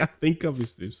closest thing I can think of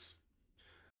is this.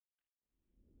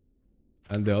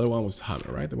 And the other one was hammer,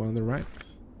 right? The one on the right?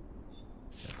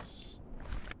 Yes.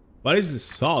 What is the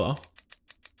saw?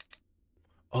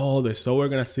 Oh, the saw we're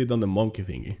gonna sit on the monkey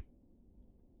thingy.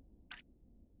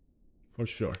 For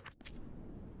sure.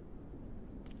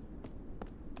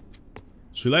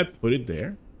 Should I put it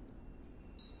there?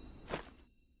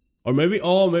 Or maybe,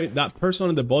 oh, maybe that person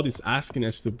on the boat is asking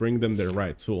us to bring them the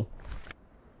right tool.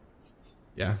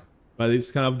 Yeah, but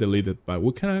it's kind of deleted, but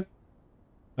we kind of...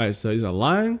 Alright, so it's a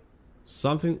line.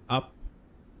 Something up.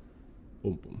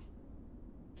 Boom, boom.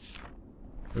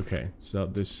 Okay, so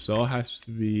the saw has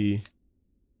to be...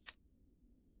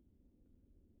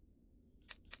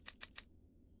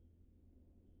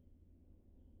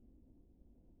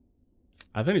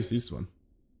 I think it's this one.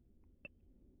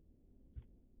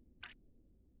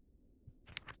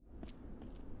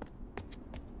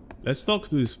 Let's talk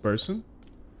to this person.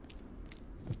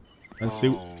 And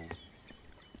see...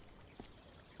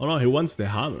 Oh no, he wants the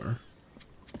hammer.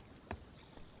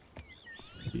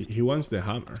 He wants the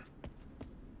hammer.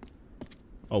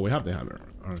 Oh, we have the hammer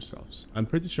ourselves. I'm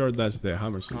pretty sure that's the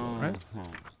hammer symbol, right?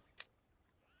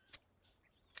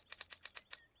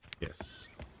 Yes.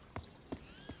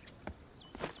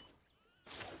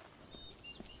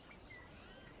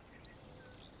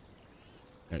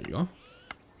 There you go.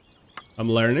 I'm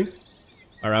learning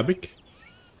Arabic.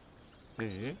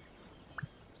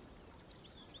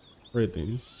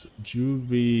 Greetings.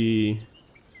 Jubi.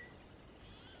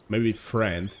 Maybe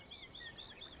friend.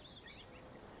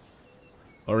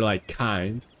 Or like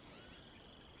kind.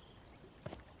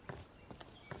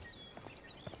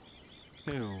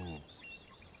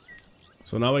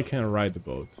 So now I can ride the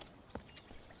boat.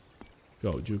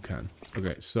 Go, you can.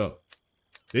 Okay, so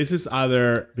this is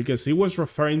other, because he was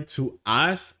referring to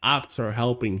us after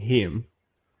helping him.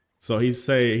 So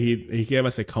he gave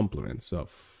us a compliment. So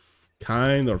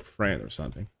kind or friend or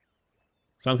something.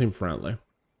 Something friendly.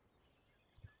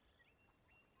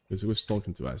 Because he was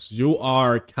talking to us. You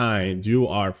are kind, you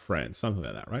are friend. Something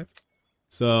like that, right?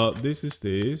 So this is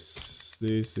this.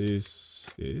 This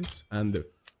is this. And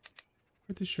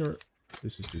pretty sure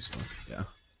this is this one. Yeah.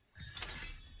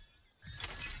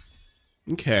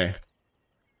 Okay.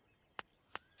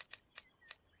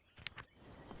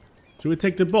 Should we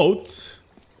take the boat?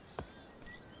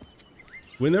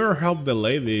 We never helped the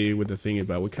lady with the thingy,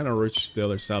 but we kind of reached the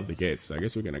other side of the gate, so I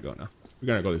guess we're gonna go now. We're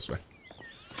gonna go this way.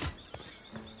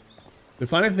 The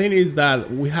funny thing is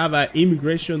that we have an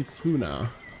immigration too now.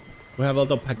 We have a lot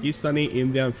of Pakistani,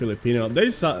 Indian, Filipino.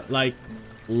 There's like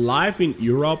life in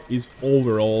Europe is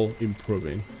overall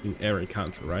improving in every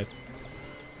country, right?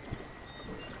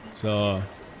 So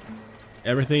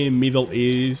everything in Middle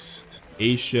East,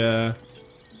 Asia,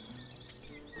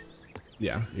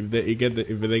 yeah, if they get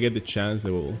the chance,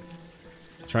 they will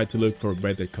try to look for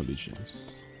better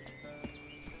conditions.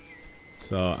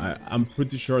 So I'm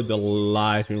pretty sure the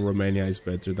life in Romania is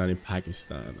better than in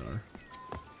Pakistan,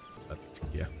 but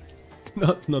yeah,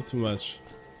 not too much.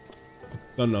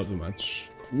 Don't know too much.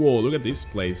 Whoa, look at this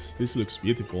place. This looks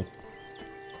beautiful.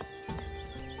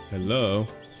 Hello.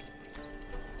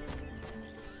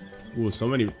 Ooh, so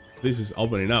many places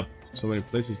opening up. So many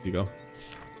places to go.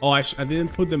 Oh, I didn't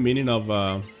put the meaning of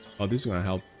oh, this is gonna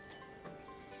help.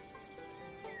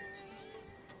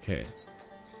 Okay,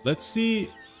 let's see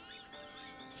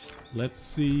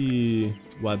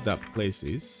what that place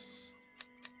is.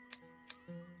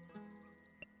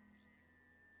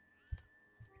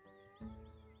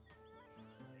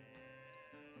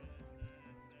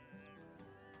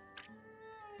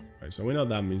 Alright, so we know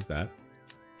that means that.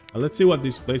 Let's see what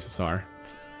these places are.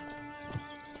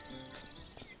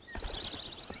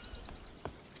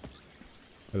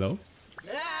 Hello?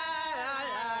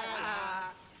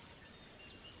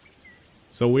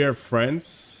 So we are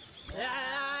friends.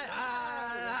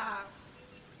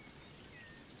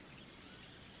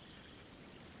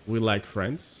 We like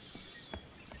friends.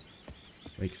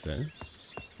 Makes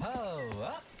sense.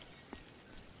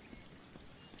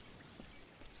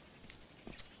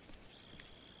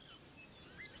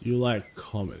 You like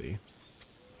comedy.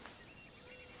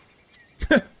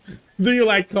 Do you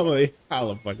like comedy? I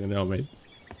don't fucking know, mate.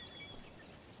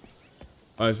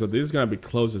 Alright, so this is gonna be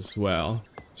closed as well.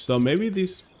 So maybe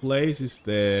this place is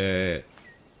the...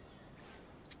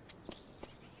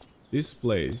 This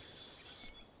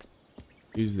place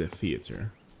is the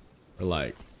theater. Or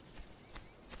like...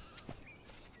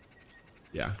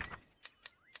 Yeah.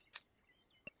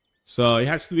 So it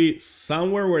has to be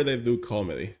somewhere where they do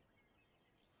comedy.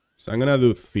 So I'm gonna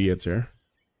do theater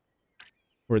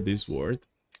for this word.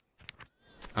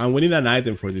 And we need an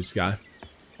item for this guy.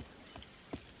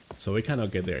 So we cannot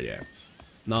get there yet.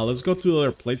 Now let's go to the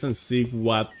other place and see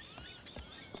what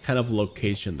kind of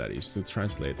location that is to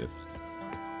translate it.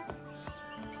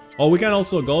 Oh, we can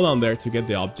also go down there to get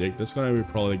the object. That's gonna be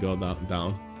probably go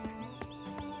down.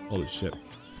 Holy shit.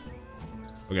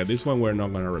 Okay, this one we're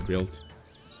not gonna rebuild.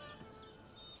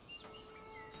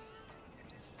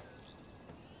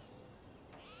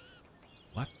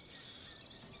 What?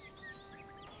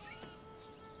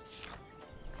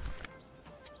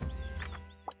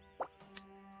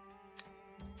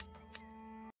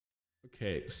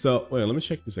 Okay, so wait, let me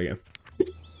check this again.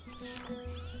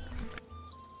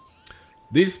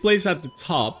 This place at the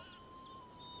top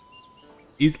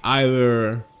is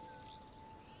either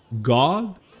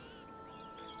God.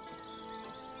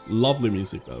 Lovely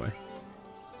music, by the way.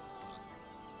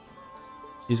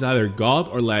 It's either God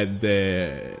or like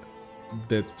the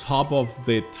top of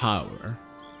the tower.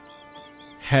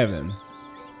 Heaven.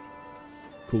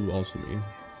 Could also mean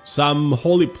some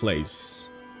holy place.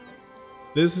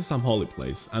 This is some holy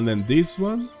place. And then this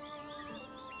one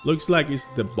looks like it's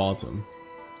the bottom.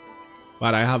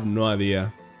 But I have no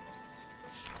idea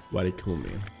what it could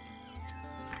mean.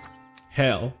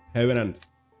 Hell. Heaven and...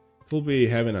 Could be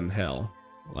heaven and hell.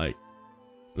 Like,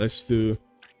 let's put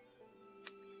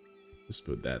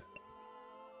that.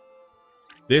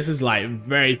 This is like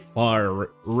very far,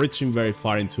 reaching very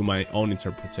far into my own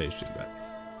interpretation, but...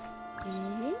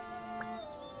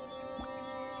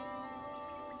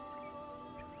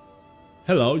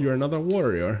 Hello, you're another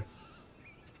warrior.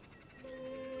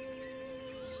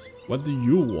 What do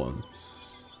you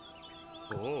want?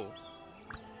 Oh.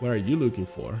 What are you looking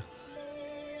for?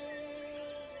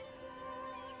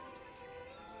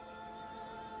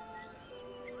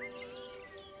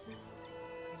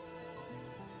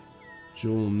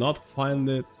 You'll not find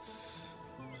it.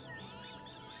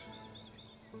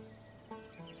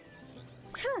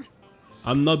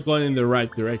 I'm not going in the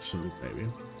right direction, maybe.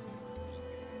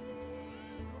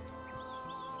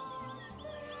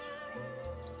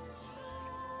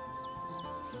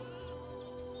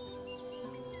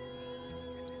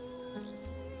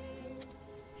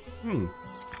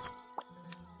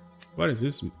 What is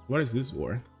this? What is this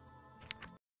word?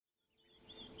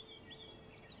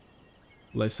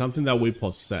 Like something that we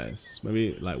possess.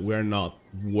 Maybe like we're not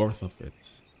worth of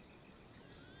it.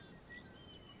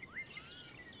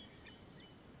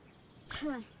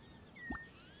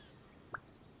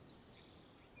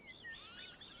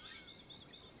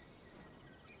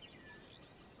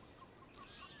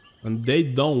 And they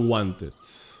don't want it.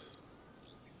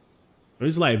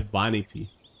 It's like vanity.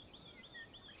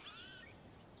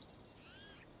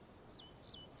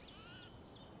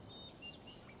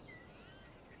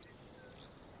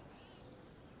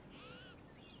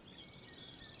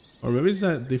 Or maybe it's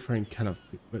a different kind of...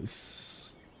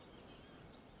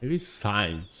 Maybe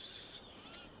science.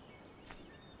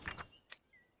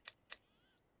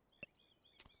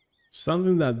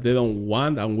 Something that they don't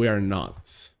want and we are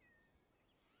not.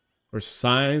 Or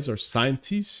science or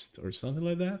scientist or something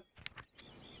like that.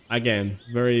 Again,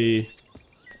 very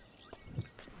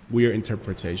weird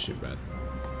interpretation, but.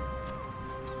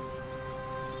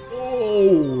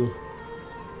 Oh!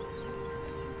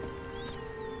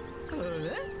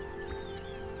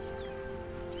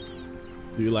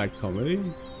 Do you like comedy?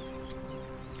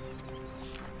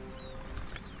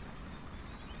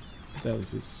 What the hell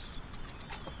is this?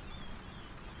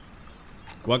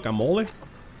 Guacamole?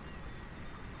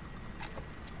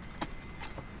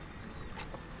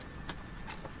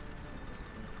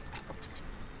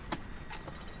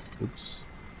 Oops.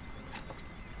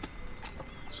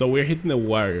 So we're hitting the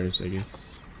warriors, I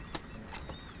guess.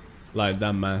 Like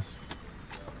that mask.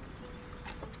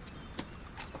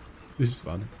 This is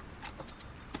fun.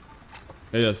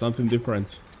 Yeah, something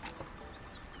different.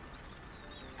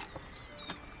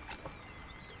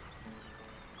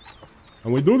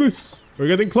 And we do this. We're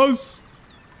getting close.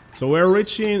 So we're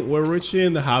reaching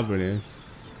the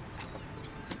happiness.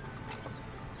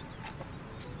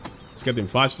 It's getting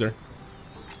faster.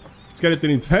 It's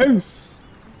getting intense.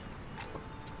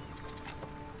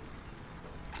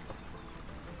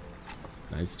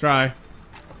 Nice try.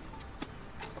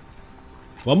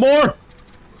 One more.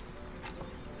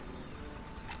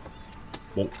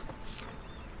 Bonk.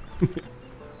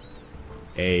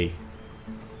 Hey.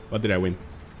 What did I win?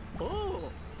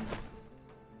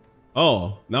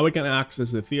 Oh, now we can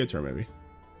access the theater maybe.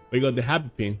 We got the happy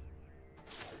pin.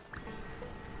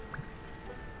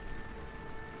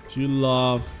 You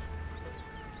love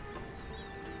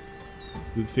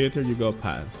the theater you go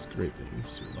past. Great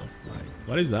things you love life.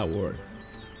 What is that word?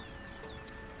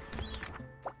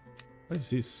 What is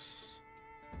this?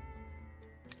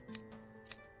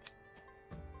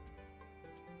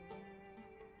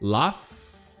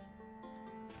 Laugh?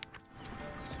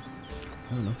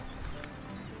 I don't know.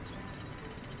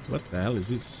 What the hell is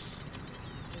this?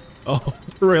 Oh,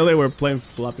 really? We're playing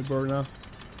Flappy Bird now?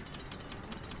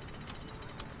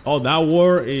 Oh, that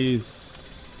word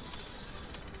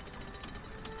is...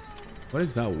 What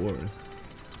is that word?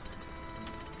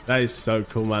 That is so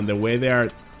cool, man. The way they are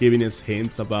giving us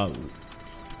hints about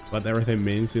what everything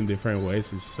means in different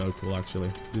ways is so cool,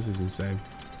 actually. This is insane.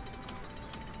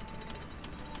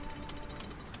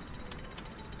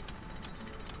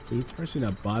 So you're pressing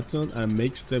a button and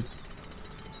makes the...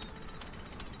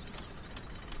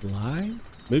 Fly?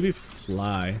 Maybe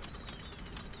fly.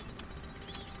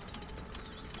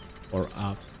 Or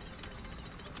up.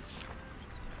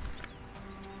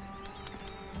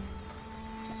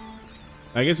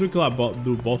 I guess we could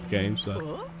do both games.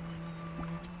 So.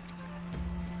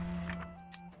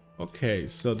 Okay,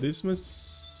 so this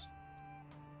must...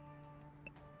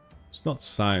 It's not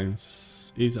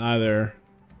science. It's either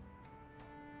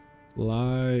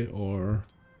fly or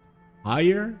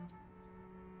higher.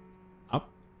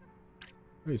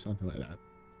 Maybe something like that.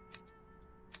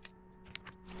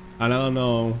 And I don't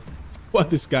know what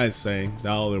this guy is saying,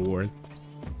 the other word.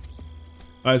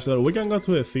 Alright, so we can go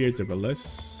to the theater, but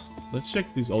let's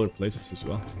check these other places as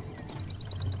well.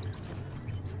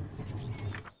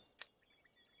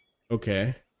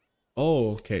 Okay.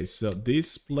 Oh, okay, so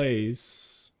this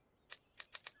place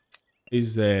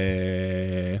is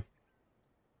the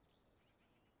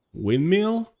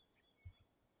windmill?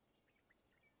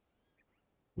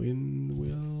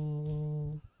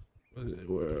 Windmill.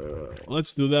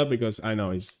 Let's do that because I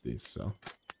know it's this. So.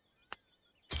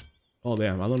 Oh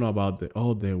damn! I don't know about the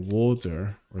the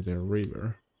water or the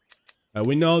river.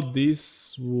 We know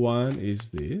this one is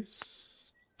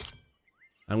this,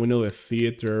 and we know the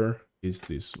theater is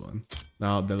this one.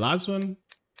 Now the last one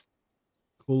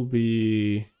could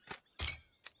be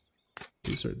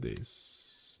this or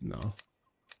this. No.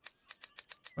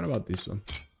 What about this one?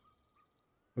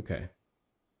 Okay.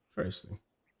 Interesting.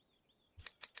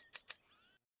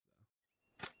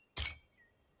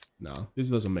 No, this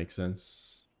doesn't make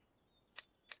sense.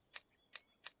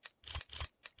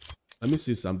 Let me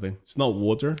see something. It's not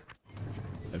water.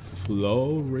 A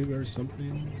flow, river, or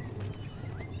something.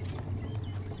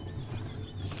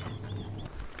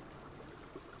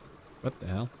 What the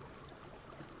hell?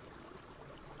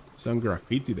 Some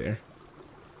graffiti there.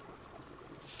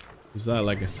 Is that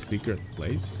like a secret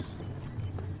place?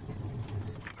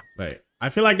 Wait, I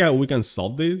feel like we can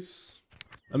solve this.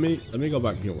 Let me go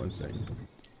back here one second.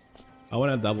 I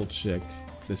want to double check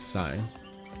this sign.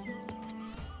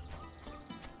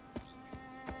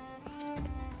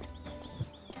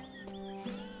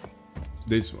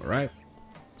 This one, right?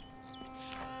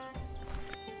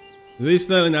 This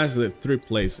telling us the 3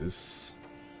 places.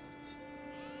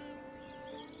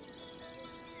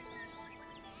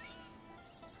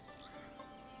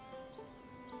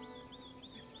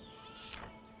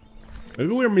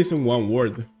 Maybe we're missing one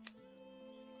word.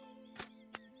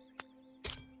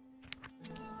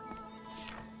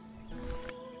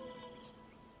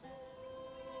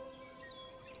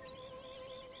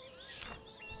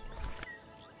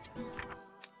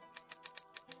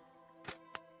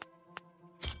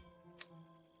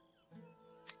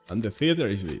 And the theater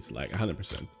is this, like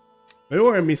 100%. Maybe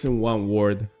we're missing one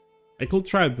word. I could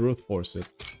try brute force it.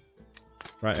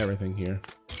 Try everything here.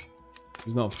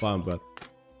 It's not fun, but...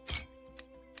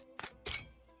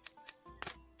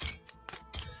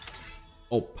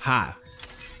 Oh, path.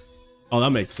 Oh,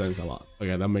 that makes sense a lot.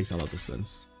 Okay, that makes a lot of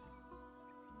sense.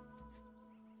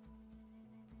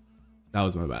 That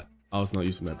was my bad. I was not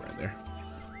using my brain there.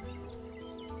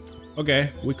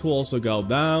 Okay, we could also go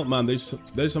down. Man, there's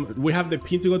some. We have the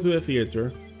pin to go to the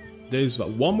theater. There's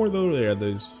one more door there.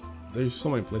 There's so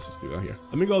many places to go here.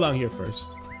 Let me go down here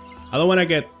first. I don't want to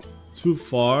get too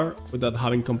far without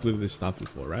having completed this stuff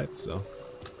before, right? So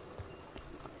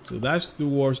that's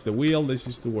towards the wheel. This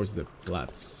is towards the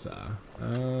plaza.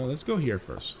 Let's go here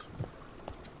first.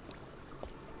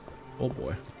 Oh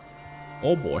boy.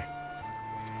 Oh boy.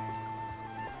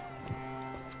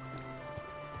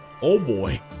 Oh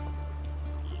boy.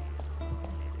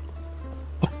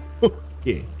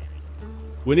 Okay.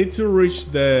 We need to reach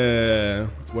the...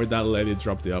 where that lady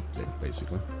dropped the object,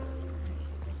 basically.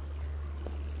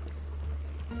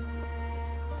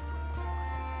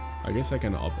 I guess I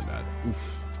can open that.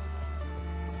 Oof.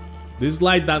 This is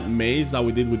like that maze that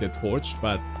we did with the torch,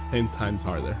 but 10 times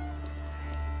harder.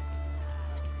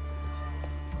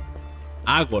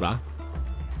 Agora.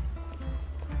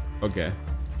 Okay.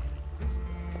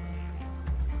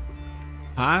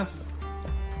 Path.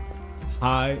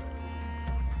 High.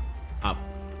 Up.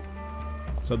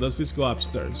 So does this go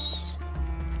upstairs?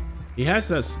 He has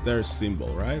a stairs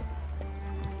symbol, right?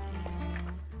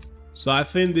 So I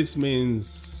think this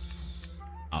means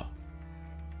up.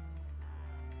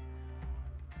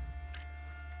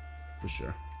 For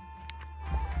sure.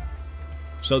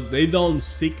 So they don't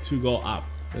seek to go up.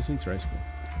 That's interesting.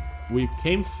 We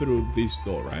came through this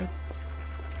door, right?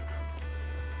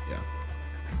 Yeah.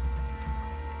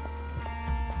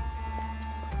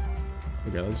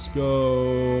 Okay, let's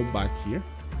go back here.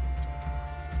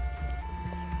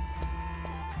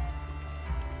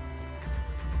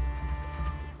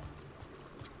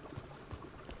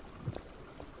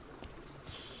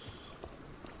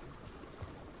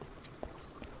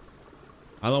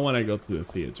 I don't want to go to the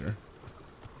theater.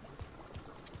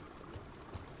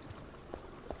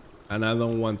 And I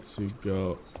don't want to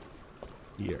go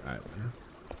here either.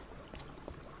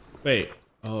 Wait.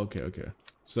 Oh, okay, okay.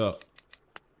 So,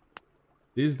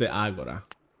 this is the Agora.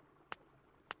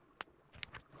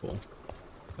 Cool.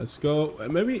 Let's go.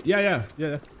 Maybe, yeah.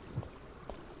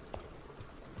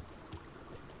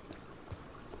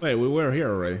 Wait, we were here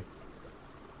already.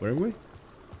 Were we?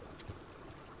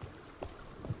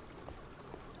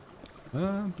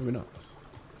 Maybe not.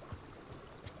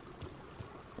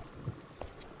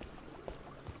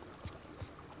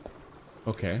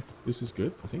 Okay, this is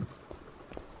good, I think.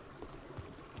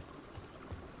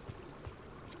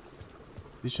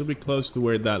 This should be close to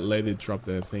where that lady dropped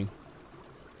the thing.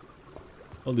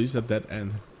 Oh, this is a dead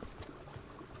end.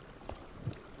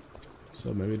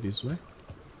 So maybe this way?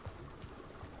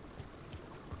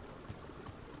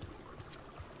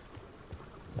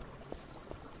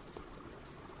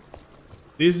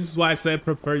 This is why I said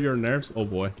prepare your nerves. Oh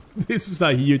boy. This is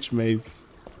a huge maze.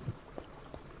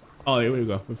 Oh, here we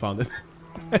go. We found it.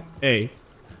 Hey.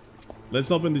 Let's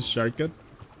open this shortcut.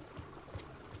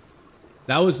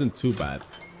 That wasn't too bad.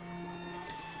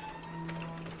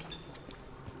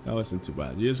 That wasn't too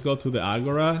bad. You just go to the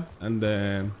Agora and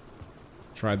then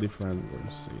try different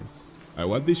rooms. Yes. Alright,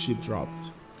 what did she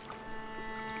dropped?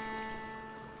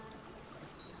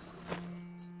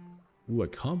 Ooh, a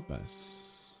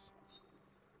compass.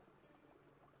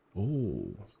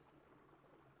 Oh.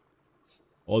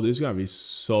 Oh, this is gonna be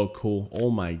so cool. Oh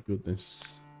my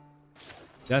goodness.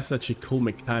 That's such a cool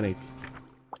mechanic.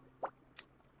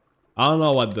 I don't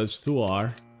know what those two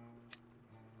are.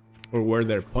 Or where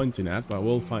they're pointing at, but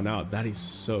we'll find out. That is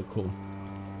so cool.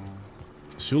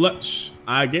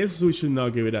 I guess we should not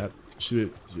give it a...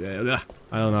 Yeah,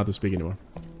 I don't know how to speak anymore.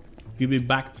 Give it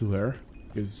back to her.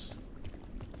 Because...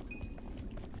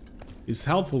 it's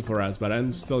helpful for us, but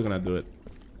I'm still gonna do it.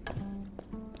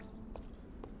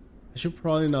 I should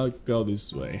probably not go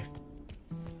this way.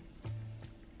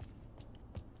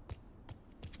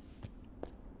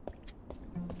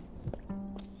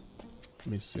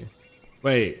 me see.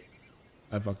 Wait,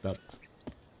 I fucked up.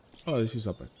 Oh, this is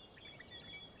open.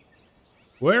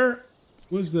 Where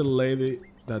was the lady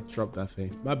that dropped that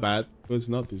thing? My bad. It was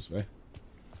not this way.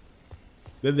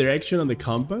 The direction on the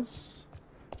compass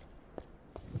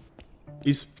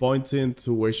is pointing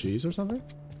to where she is or something?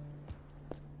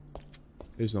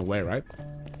 There's no way, right?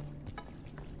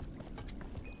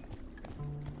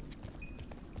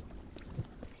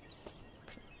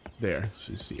 There,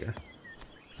 she's here.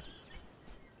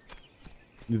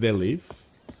 Did they leave?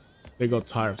 They got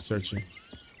tired of searching.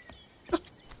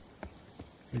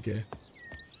 Okay.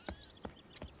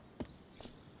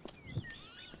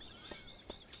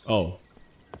 Oh.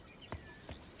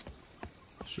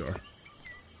 Sure.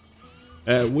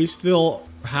 We still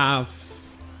have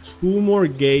 2 more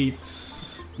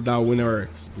gates that we never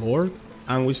explored,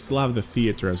 and we still have the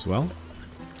theater as well.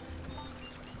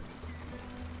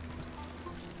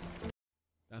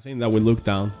 I think that we look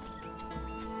down.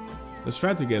 Let's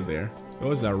try to get there. There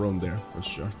was that room there for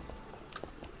sure.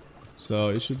 So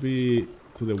it should be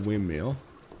to the windmill.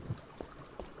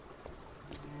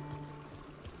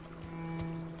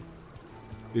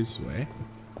 This way.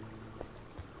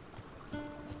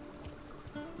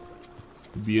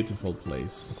 Beautiful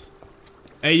place.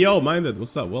 Hey yo, Minded,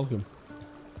 what's up? Welcome.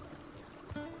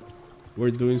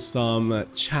 We're doing some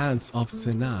Chants of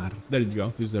Sennaar. There you go.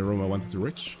 This is the room I wanted to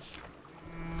reach.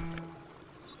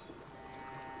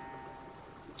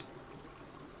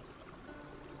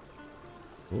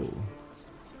 Oh.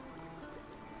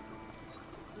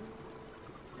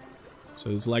 So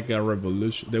it's like a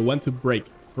revolution. They want to break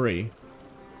free.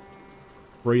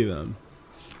 Freedom.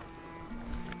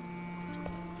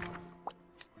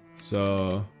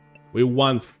 So we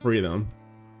want freedom.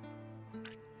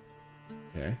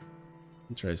 Okay.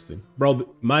 Interesting.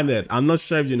 Bro, Minded, I'm not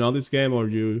sure if you know this game or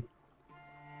you...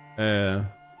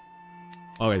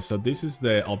 Okay, so this is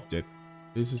the object.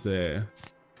 This is the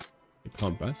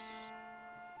compass.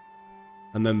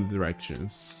 And then the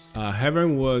directions.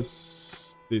 Heaven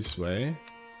was this way.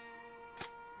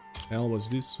 Hell was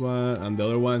this one. And the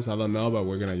other ones, I don't know, but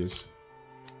we're gonna just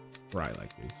write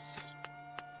like this.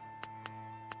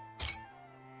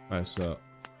 Alright, so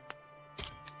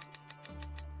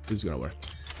this is gonna work.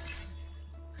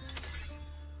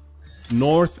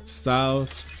 North,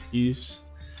 south, east,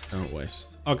 and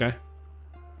west. Okay.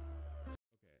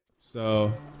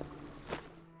 So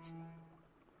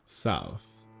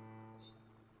south.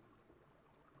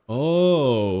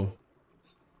 Oh.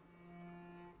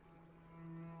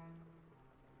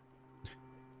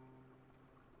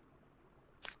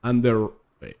 And the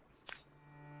wait.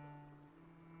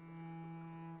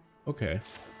 Okay.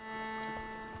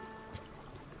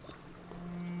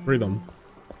 Freedom.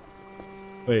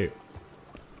 Wait.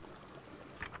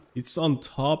 It's on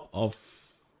top of...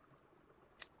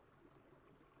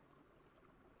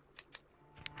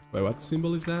 Wait, what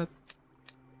symbol is that?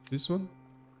 This one?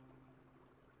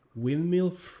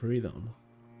 Windmill Freedom.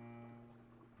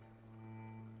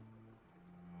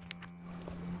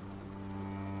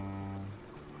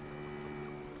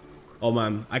 Oh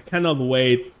man, I cannot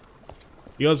wait.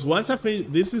 Because once I finish,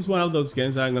 this is one of those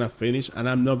games that I'm gonna finish and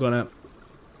I'm not gonna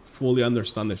fully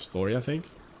understand the story, I think.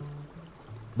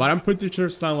 But I'm pretty sure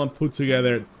someone put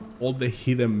together all the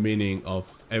hidden meaning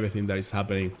of everything that is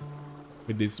happening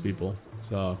with these people.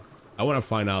 So I want to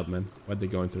find out, man, what they're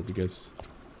going through, because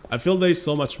I feel there is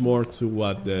so much more to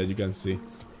what you can see.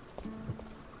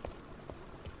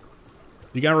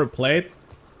 You can replay it.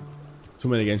 Too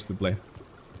many games to play.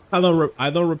 I don't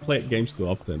replay games too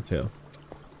often too.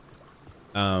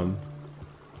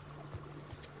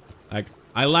 Like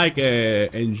I like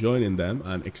enjoying them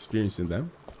and experiencing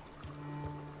them.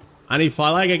 And if I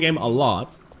like a game a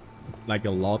lot, like a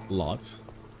lot,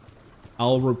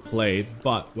 I'll replay it.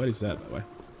 But what is that, by the way?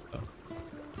 Oh.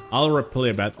 I'll replay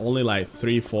it, but only like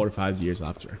 3, 4, 5 years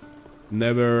after.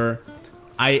 Never.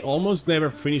 I almost never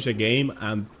finish a game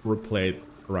and replay it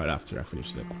right after I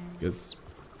finished it, because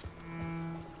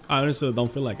I honestly don't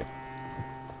feel like it.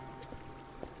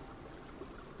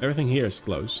 Everything here is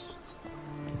closed.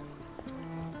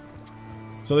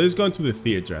 So this is going to the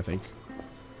theater, I think.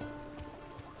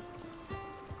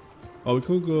 Oh, we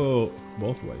could go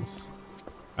both ways.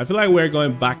 I feel like we're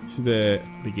going back to the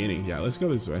beginning. Yeah, let's go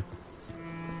this way.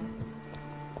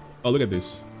 Oh, look at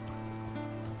this.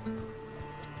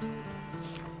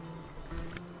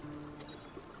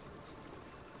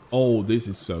 Oh, this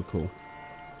is so cool.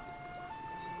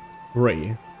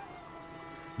 Free.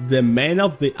 The men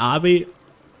of the abbey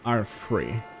are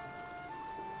free.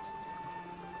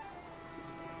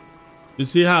 You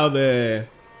see how the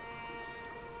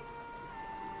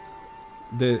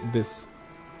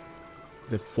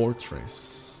The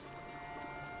fortress.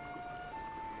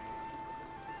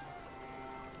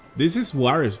 This is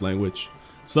warriors language.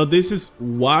 So this is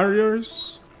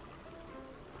warriors,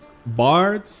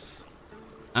 bards,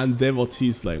 and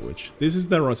devotees language. This is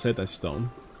the Rosetta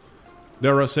Stone.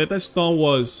 The Rosetta Stone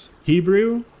was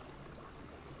Hebrew,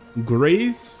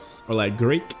 Greece, or like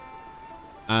Greek,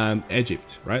 and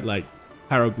Egypt, right? Like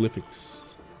hieroglyphics.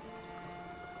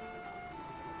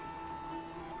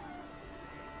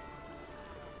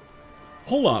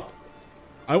 Hold up.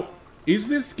 Is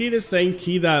this key the same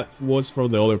key that was for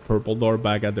the other purple door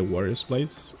back at the warrior's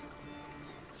place?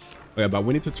 Okay, but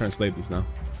we need to translate this now.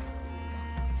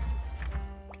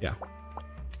 Yeah.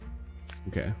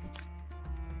 Okay.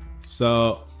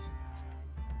 So,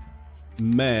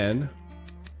 man.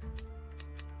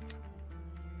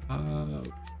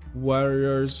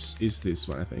 Warriors is this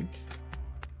one, I think.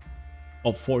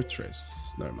 Oh,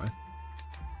 fortress. Never mind.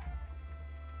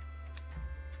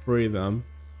 Freedom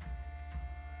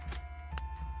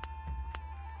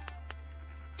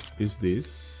is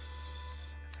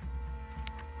this.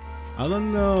 I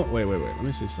don't know. Wait. Let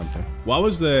me see something. What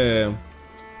was the...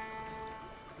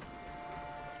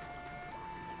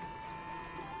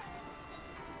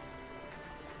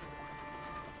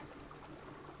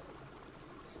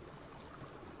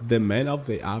 The men of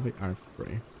the Abbey are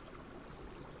free.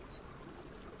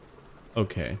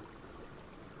 Okay.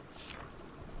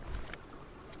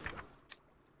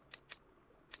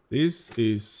 This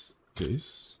is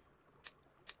this.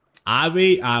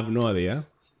 Abbey, I have no idea.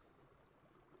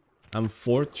 And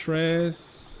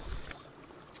fortress.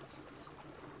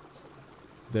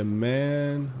 The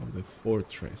man of the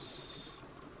fortress.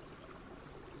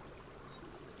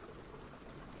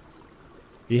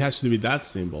 It has to be that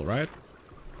symbol, right?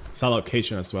 It's a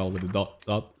location as well with the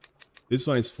dot. This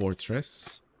one is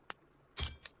fortress.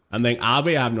 And then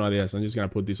Abbey, I have no idea, so I'm just gonna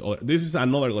put this all. This is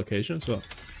another location, so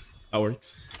that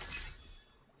works.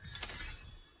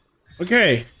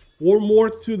 Okay, 4 more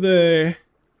to the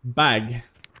bag.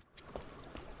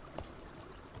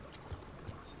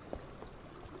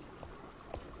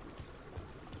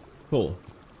 Cool.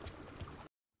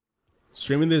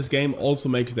 Streaming this game also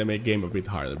makes the game a bit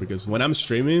harder because when I'm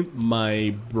streaming,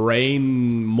 my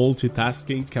brain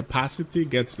multitasking capacity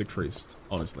gets decreased,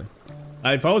 honestly.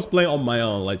 If I was playing on my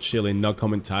own, like chilling, no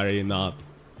commentary, not,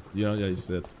 you know,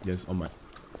 just on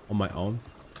my own,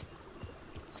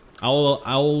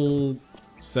 I'll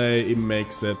say it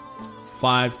makes it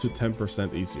 5 to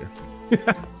 10% easier.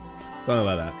 Something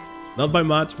like that. Not by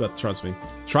much, but trust me.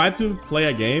 Try to play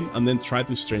a game and then try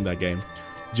to stream that game.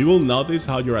 You will notice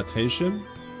how your attention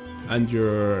and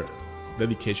your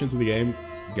dedication to the game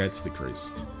gets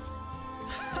decreased.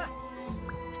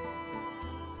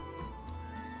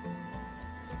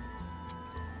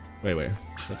 Wait.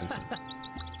 Second.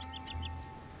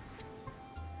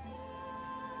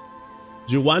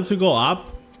 Do you want to go up?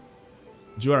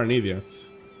 You are an idiot.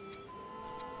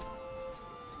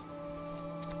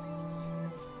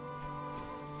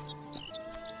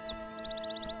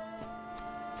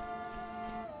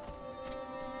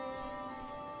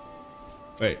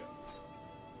 Wait.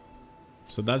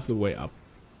 So that's the way up.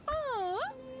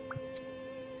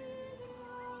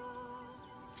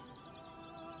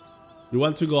 You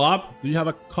want to go up? Do you have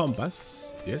a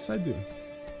compass? Yes, I do.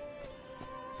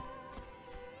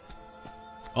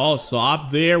 Oh, so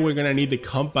up there we're gonna need the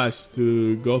compass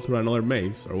to go through another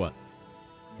maze, or what?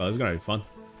 Oh, that's gonna be fun.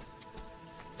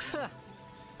 You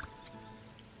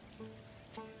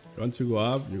want to go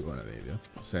up? You're gonna need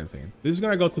it. Same thing. This is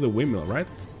gonna go to the windmill, right?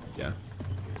 Yeah.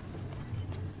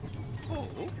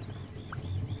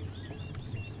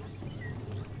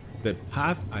 The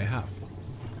path I have.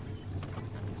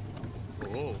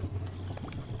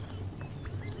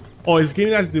 Oh, he's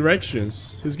giving us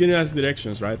directions. He's giving us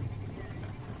directions, right?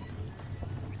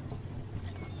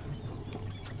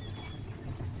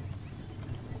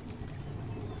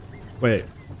 Wait.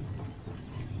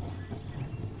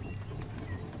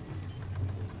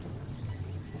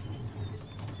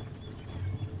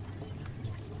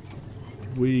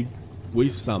 We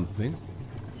something.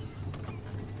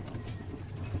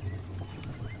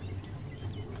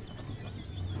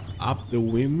 Up the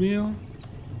windmill.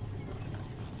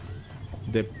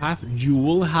 The path you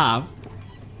will have.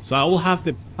 So I will have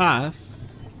the path.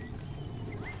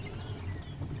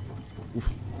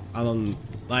 Oof, I don't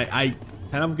like. I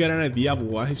kind of get an idea of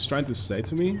what he's trying to say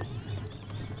to me.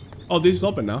 Oh, this is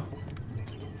open now.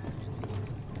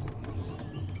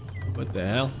 What the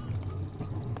hell?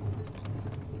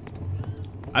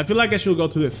 I feel like I should go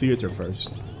to the theater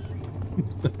first.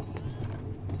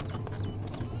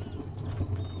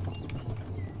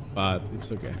 But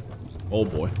it's okay. Oh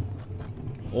boy.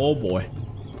 Oh boy.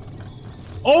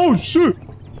 Oh shit!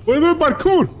 We're doing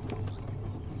parkour!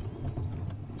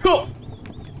 Go!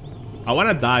 I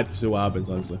wanna die to see what happens,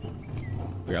 honestly.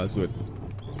 Okay, let's do it.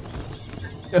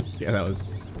 Yeah, that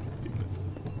was...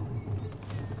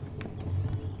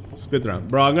 Speedrun.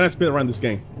 Bro, I'm gonna speedrun this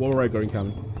game. What record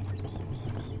incoming?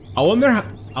 I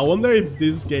wonder if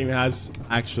this game has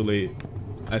actually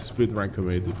a speedrun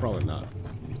community. Probably not.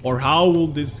 Or how will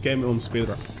this game on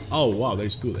speedrun... Oh, wow,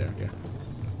 there's two there. Okay.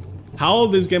 How will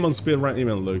this game on speedrun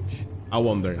even look? I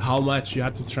wonder how much you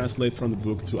have to translate from the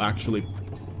book to actually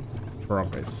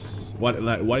progress. What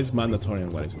is mandatory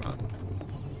and what is not.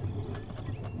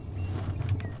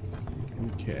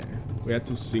 Okay, we have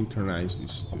to synchronize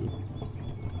these two.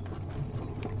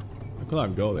 I could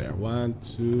have go there. 1,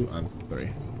 2, and 3.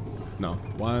 No,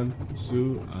 1,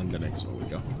 2, and the next one we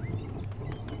go.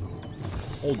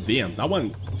 Oh damn, that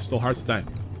one is so hard to time.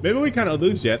 Maybe we cannot do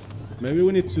this yet. Maybe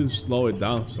we need to slow it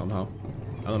down somehow.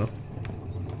 I don't know.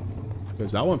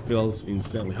 Because that one feels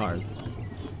insanely hard.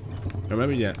 Or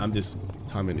maybe, yeah, I'm just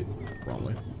timing it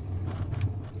wrongly.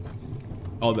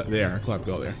 Oh, there, I could have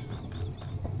go there.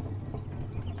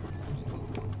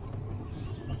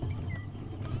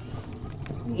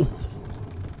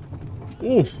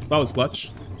 Ooh, that was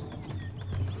clutch.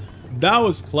 That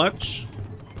was clutch.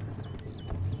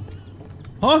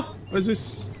 Huh? What is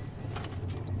this?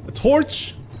 A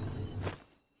torch?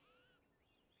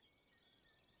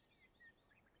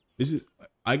 This is...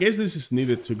 I guess this is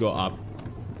needed to go up.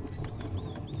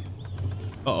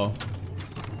 Uh-oh.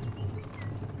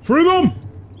 Freedom!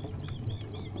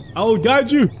 I'll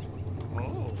guide you.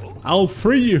 I'll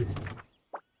free you.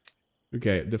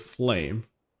 Okay, the flame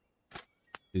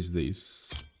is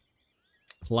this.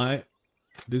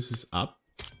 This is up.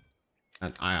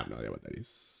 And I have no idea what that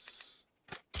is.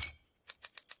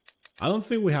 I don't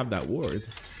think we have that word.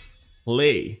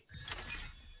 Play.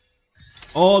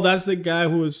 Oh, that's the guy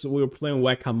we were playing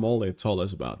whack-a-mole told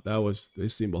us about. That was the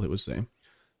symbol he was saying.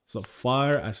 So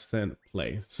fire, ascend,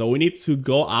 play. So we need to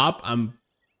go up and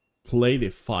play the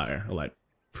fire. Like,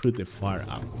 put the fire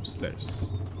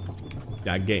upstairs.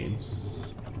 Yeah,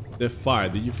 games. The fire,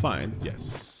 did you find?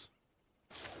 Yes.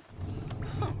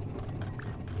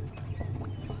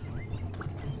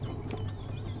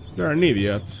 You're an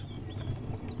idiot.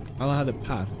 I'll have the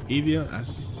path. Idiot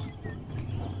as...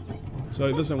 So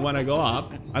it doesn't want to go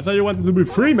up. I thought you wanted to be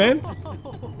free, man.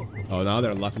 Oh, now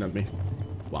they're laughing at me.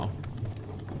 Wow.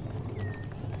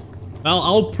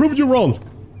 I'll prove you wrong.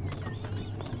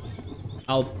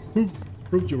 I'll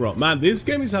prove you wrong. Man, this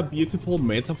game is a beautiful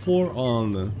metaphor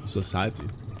on society.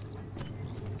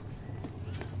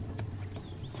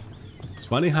 It's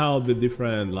funny how the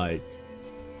different, like,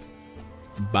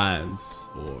 bands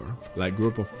or, like,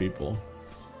 group of people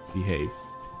behave.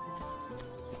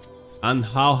 And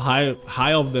how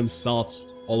high of themselves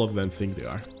all of them think they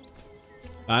are.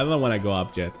 I don't want to go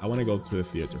up yet. I want to go to the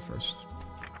theater first.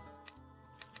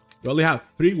 We only have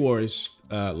 3 words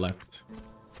left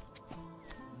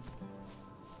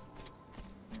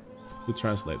to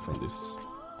translate from this.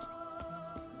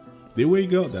 Did we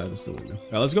go? That's the window.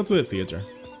 Let's go to the theater.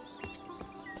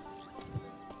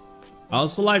 I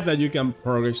also like that you can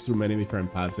progress through many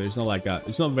different paths. It's not like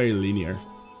it's not very linear.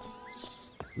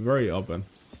 It's very open.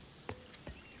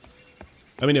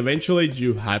 I mean, eventually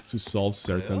you have to solve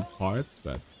certain parts,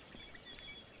 but...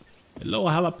 Hello,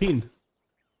 I have a pin.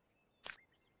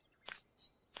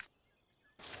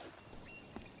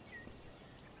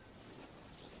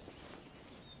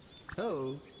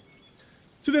 Oh.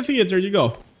 To the theater you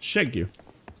go. Check you.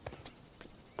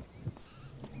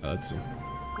 Let's see.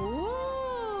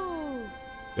 Whoa.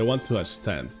 They want to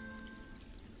stand.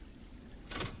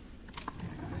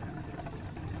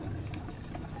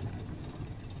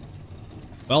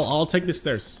 Well, I'll take the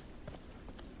stairs.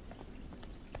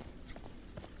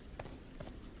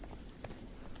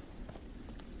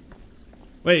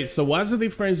 Wait, so what's the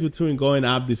difference between going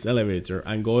up this elevator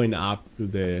and going up to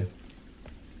the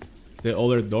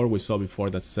other door we saw before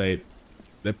that said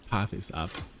the path is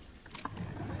up?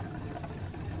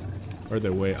 Or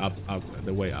the way up,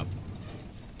 the way up.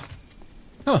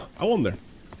 Huh, I wonder.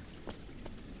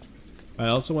 I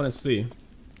also want to see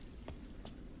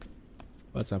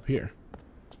what's up here.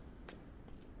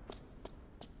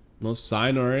 No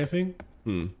sign or anything?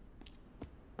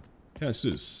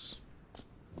 Jesus.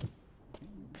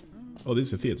 Oh, this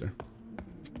is a theater.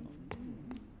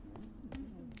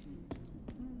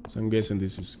 So I'm guessing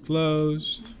this is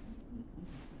closed.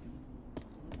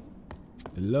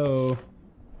 Hello.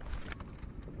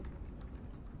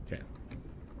 Okay.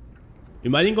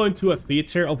 Imagine going to a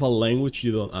theater of a language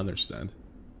you don't understand.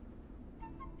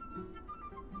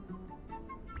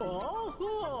 Oh.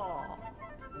 Oh.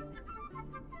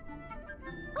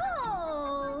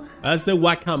 That's the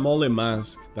guacamole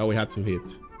mask that we had to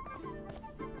hit.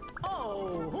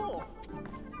 Oh.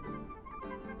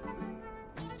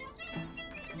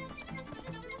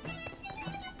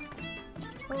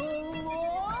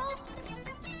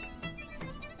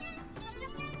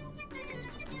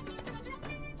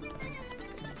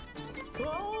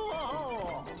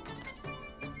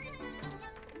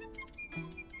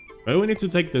 Maybe we need to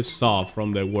take the saw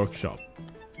from the workshop.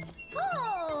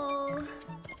 Oh.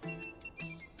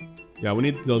 Yeah, we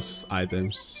need those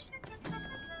items.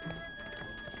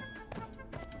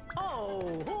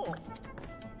 Oh.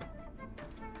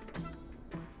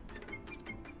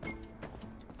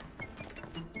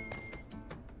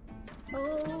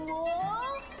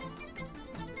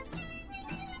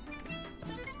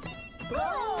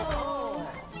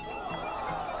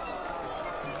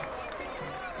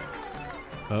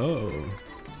 Oh.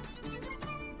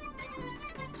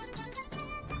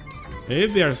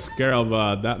 Maybe they are scared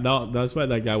of that's why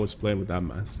that guy was playing with that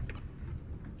mask.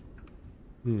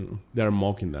 They're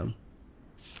mocking them.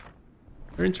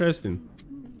 Very interesting.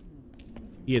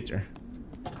 Theater.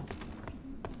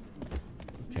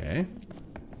 Okay.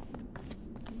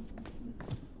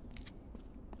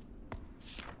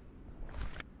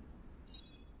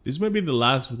 This may be the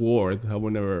last word I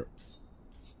will never.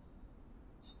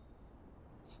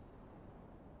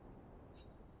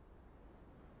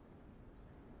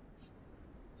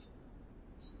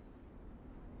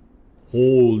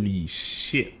 Holy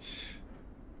shit.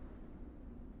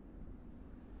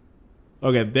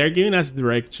 Okay, they're giving us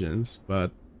directions,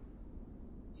 but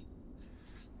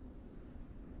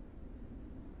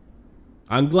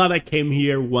I'm glad I came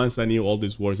here once I knew all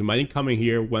these words. Imagine coming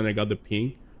here when I got the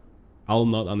ping. I'll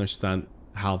not understand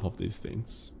half of these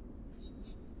things.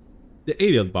 The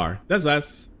idiot bar.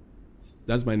 That's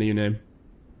my new name.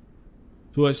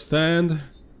 To a stand.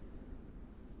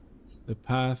 The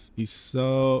path is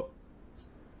so.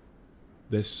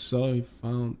 The saw he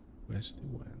found west he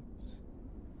went.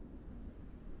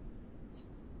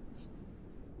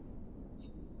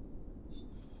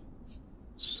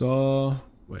 So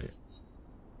wait.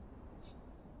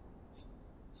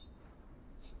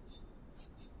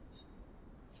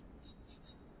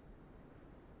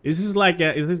 Is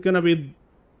this gonna be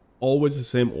always the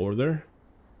same order?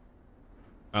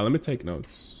 Let me take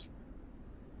notes.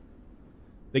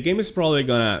 The game is probably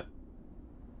gonna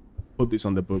put this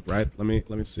on the book, right? Let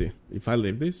me see. If I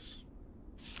leave this,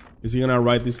 is he gonna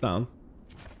write this down?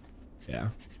 Yeah.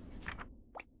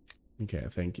 Okay,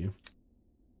 thank you.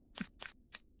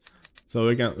 So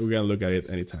we can look at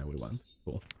it anytime we want.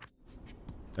 Cool.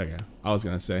 Okay, I was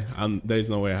gonna say, there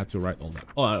is no way I had to write all that.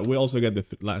 Oh, we also get the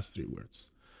last three words.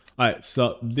 All right,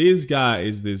 so this guy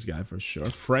is this guy for sure.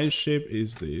 Friendship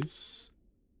is this,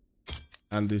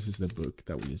 and this is the book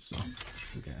that we saw.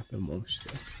 Okay, the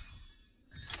monster.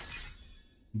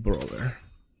 Brother.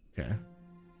 Okay.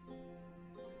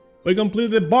 We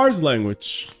completed the Bard's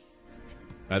language.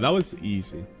 That was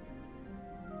easy.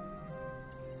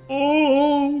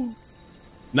 Oh!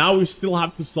 Now we still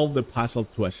have to solve the puzzle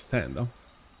to a stand, though.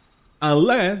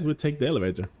 Unless we take the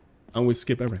elevator and we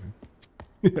skip everything.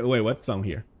 Wait, what's down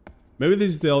here? Maybe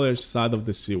this is the other side of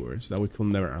the sewers that we could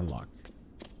never unlock.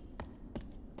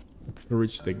 To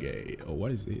reach the gate. Oh,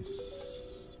 what is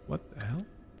this? What the hell?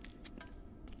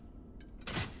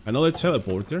 Another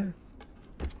teleporter.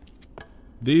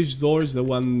 This door is the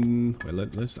one. Well,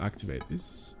 let's activate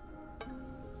this.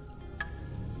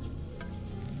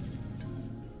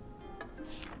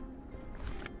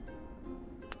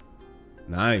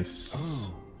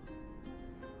 Nice. Oh.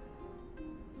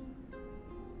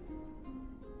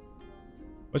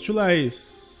 What should I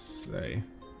say?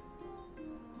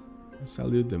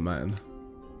 Salute the man.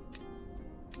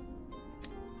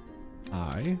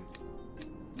 I.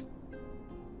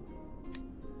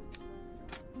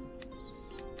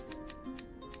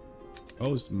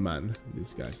 Postman,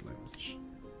 this guy's language.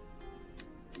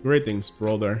 Greetings,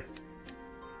 brother.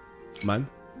 Man?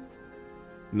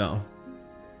 No.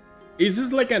 Is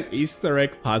this like an Easter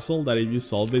egg puzzle that if you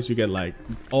solve this, you get like,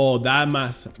 oh, that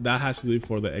has to be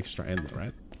for the extra ending,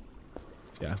 right?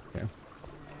 Yeah, okay.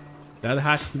 That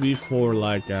has to be for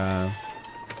like,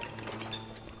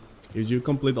 if you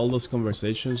complete all those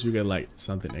conversations, you get like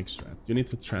something extra. You need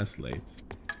to translate.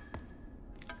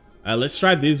 Let's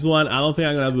try this one. I don't think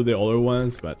I'm gonna do the other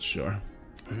ones, but sure.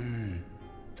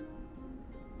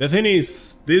 The thing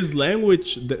is, this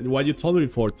language, what you told me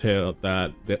before, Tail,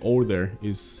 that the order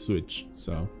is switch,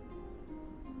 so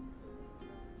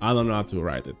I don't know how to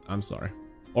write it. I'm sorry.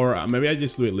 Or maybe I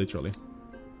just do it literally.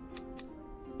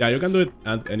 Yeah, you can do it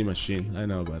at any machine, I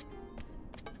know, but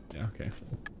Yeah, okay.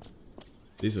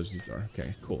 This was this door.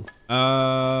 Okay, cool.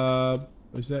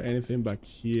 Is there anything back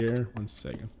here? 1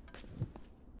 second.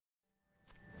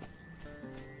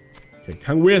 Okay,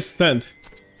 can we ascend?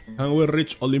 Can we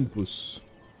reach Olympus?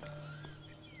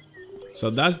 So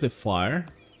that's the fire.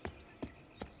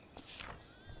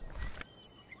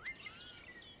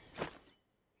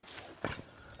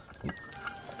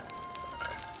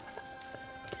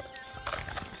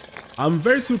 I'm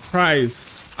very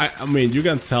surprised. I mean, you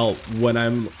can tell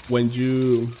when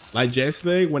you like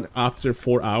yesterday, when after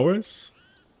 4 hours,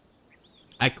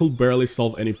 I could barely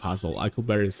solve any puzzle. I could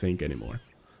barely think anymore.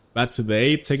 But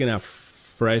today, taking a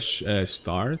fresh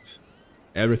start,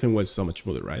 everything was so much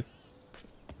smoother, right?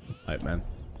 Alright, man.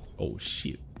 Oh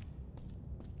shit!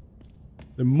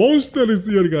 The monster is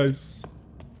here, guys.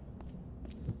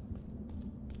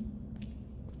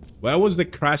 Where was the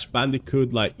Crash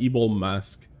Bandicoot like evil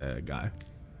mask guy?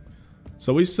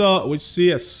 So we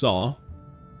see a saw,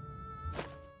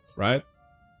 right?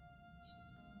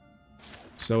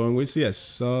 So when we see a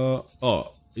saw,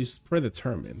 oh, it's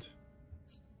predetermined.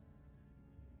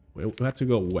 We have to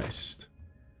go west.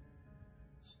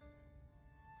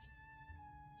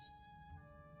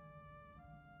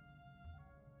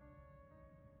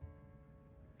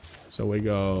 So we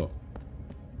go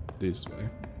this way.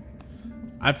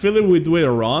 I feel if we do it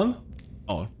wrong.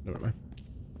 Oh, never mind.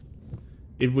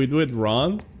 If we do it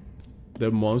wrong,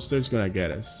 the monster's gonna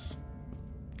get us.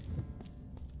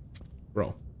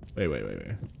 Bro,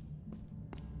 wait.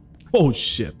 Oh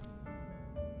shit.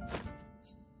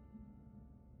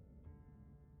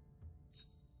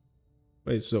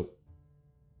 Wait, so.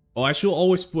 Oh, I should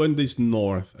always point this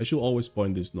north. I should always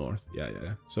point this north. Yeah.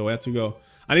 So I have to go.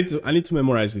 I need to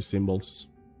memorize these symbols.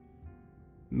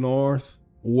 North,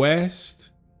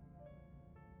 west,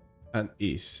 and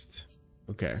east.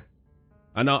 Okay.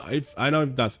 I know if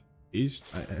that's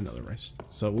east, I know the rest.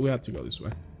 So we have to go this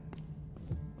way.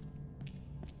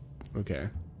 Okay.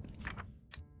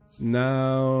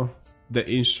 Now the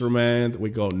instrument, we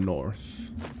go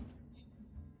north.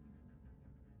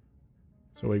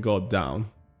 So we go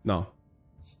down. No.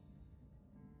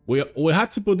 We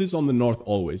had to put this on the north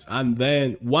always, and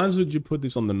then once you put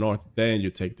this on the north, then you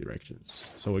take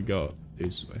directions. So we go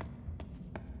this way.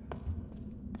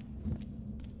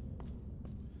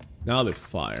 Now the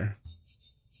fire.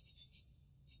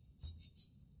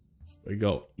 We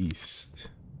go east.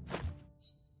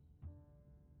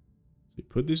 We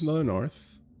put this on the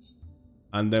north,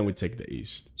 and then we take the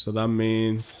east. So that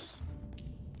means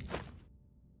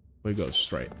we go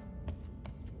straight.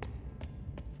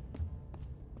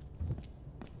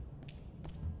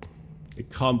 The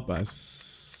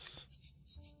compass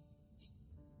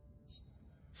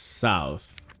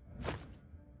south.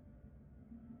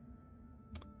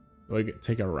 We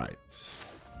take a right.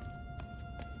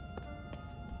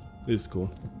 This is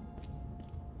cool.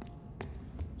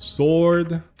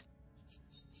 Sword.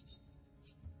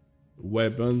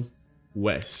 Weapon.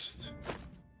 West.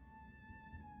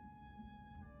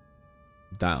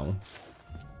 Down.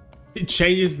 It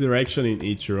changes direction in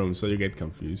each room, so you get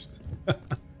confused.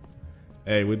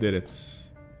 Hey, we did it.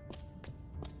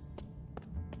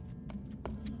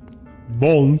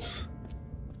 Bones.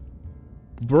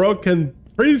 Broken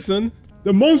prison.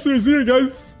 The monster is here,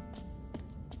 guys.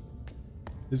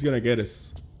 He's gonna get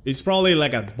us. He's probably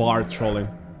like a bar trolling.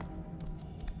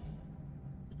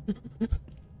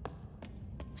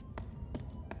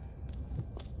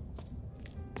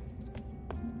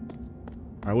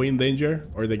 Are we in danger,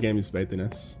 or the game is baiting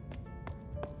us?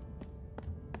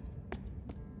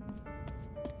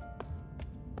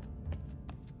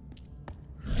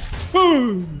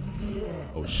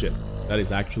 Oh shit, that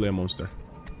is actually a monster.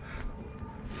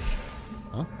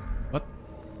 Huh? What?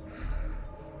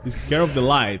 He's scared of the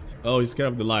light. Oh, he's scared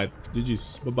of the light.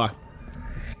 GG's. Bye-bye.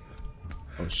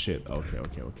 Oh shit,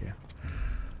 okay.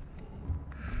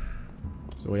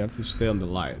 So we have to stay on the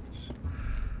light.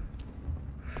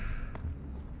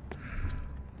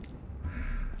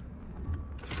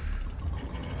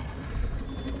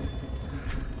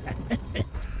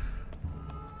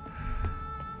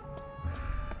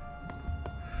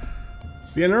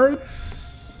 Sennaar.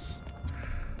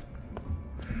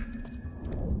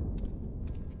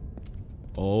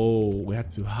 Oh, we had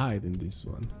to hide in this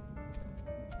one.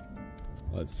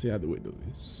 Let's see how do we do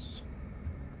this.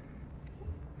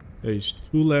 There's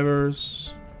 2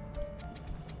 levers.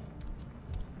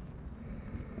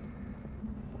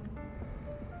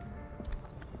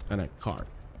 And a card.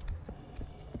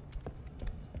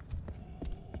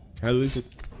 Can I lose it?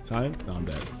 Time? No, I'm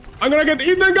dead. I'm gonna get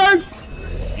eaten, guys!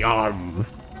 Yum!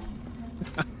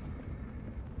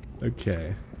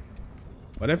 Okay.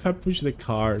 What if I push the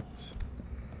cart?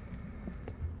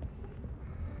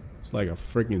 It's like a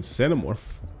freaking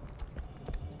xenomorph.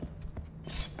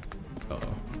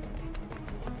 Uh-oh.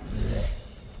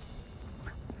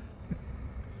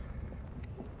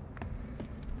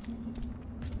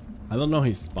 I don't know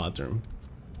his pattern.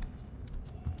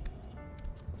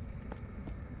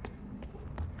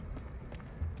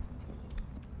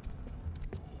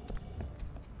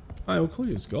 I will call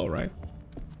you just go, right?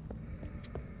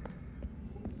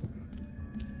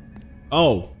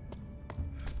 Oh.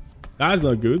 That's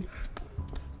not good.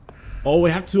 Oh, we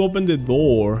have to open the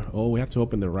door. Oh, we have to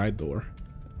open the right door.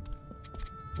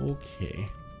 Okay.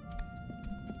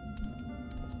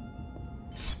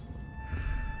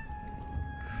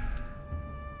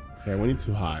 Okay, we need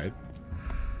to hide.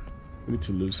 We need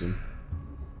to lose him.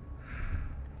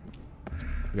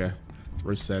 Okay.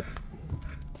 Reset.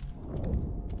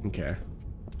 Okay.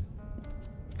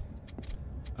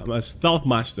 I'm a stealth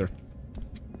master.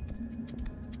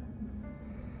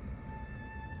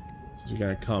 So you're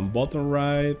gonna come bottom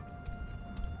right.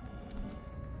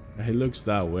 And he looks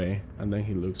that way. And then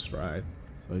he looks right.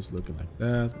 So he's looking like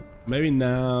that. Maybe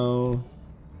now.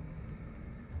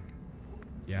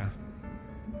 Yeah.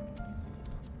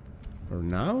 For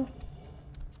now?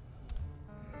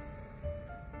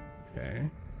 Okay.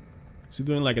 Is he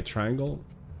doing like a triangle?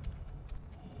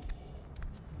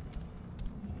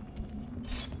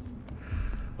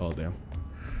 Oh, damn.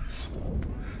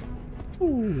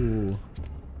 Ooh.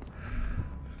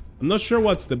 I'm not sure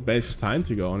what's the best time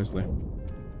to go, honestly.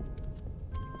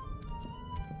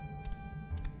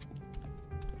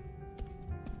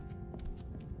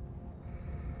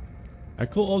 I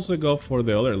could also go for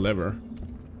the other lever.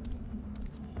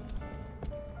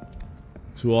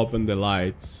 To open the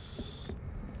lights.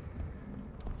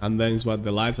 And then it's when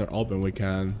the lights are open, we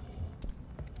can...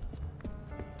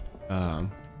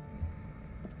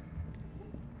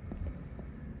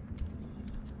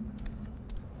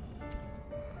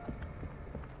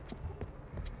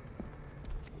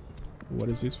 What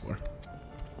is this for?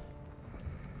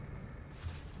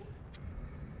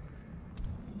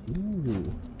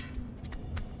 Ooh.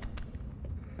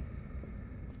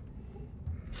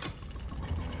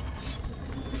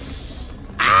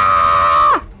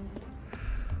 Ah!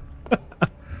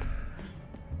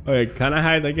 Okay, can I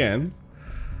hide again?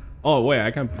 Oh wait, I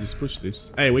can just push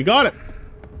this. Hey, we got it!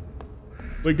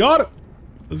 We got it!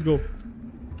 Let's go.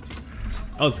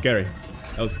 That was scary.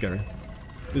 That was scary.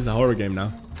 This is a horror game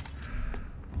now.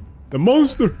 The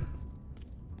monster!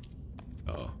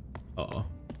 Uh-oh. Uh-oh.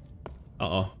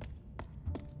 Uh-oh.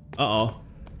 Uh-oh.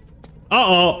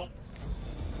 Uh-oh!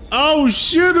 Oh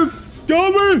shit, it's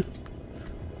coming!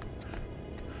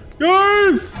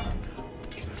 Guys!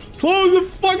 Close the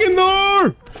fucking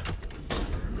door!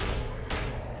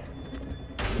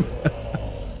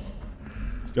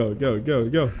 Go, go, go,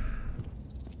 go.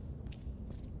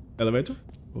 Elevator?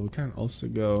 Oh, we can also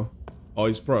go... Oh,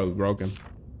 it's probably broken.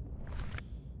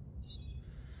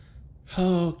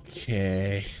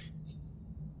 Okay.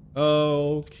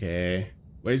 Okay.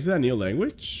 Wait, is that a new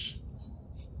language?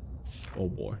 Oh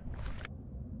boy.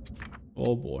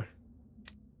 Oh boy.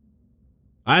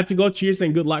 I had to go. Cheers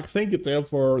and good luck. Thank you, Theo,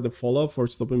 for the follow, for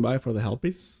stopping by, for the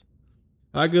helpies.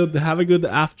 Have a good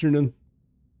afternoon.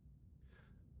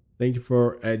 Thank you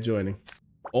for joining.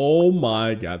 Oh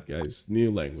my god, guys.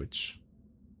 New language.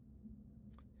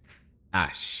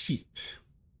 Ah, shit.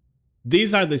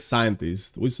 These are the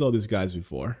scientists. We saw these guys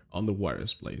before on the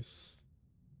Warriors place.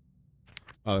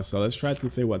 Oh, so let's try to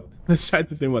think what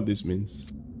this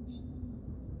means.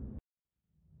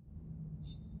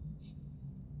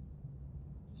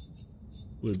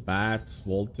 With bats,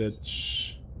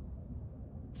 voltage.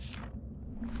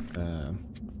 I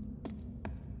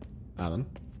don't know.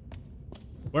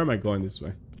 Where am I going this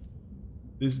way?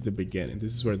 This is the beginning.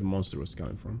 This is where the monster was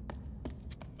coming from.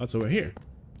 What's over here?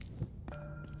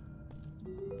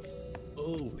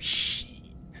 Oh shit.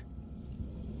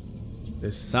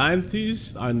 The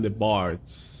scientists and the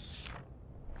bards.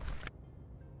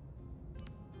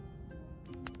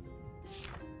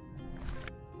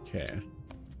 Okay.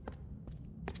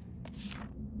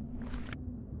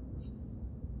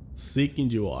 Seeking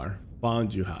you are.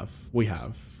 Found you have. We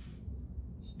have.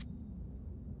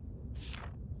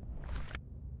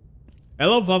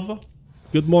 Hello, Vava.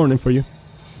 Good morning for you.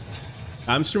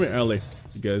 I'm streaming early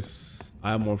because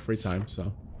I have more free time,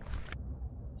 so.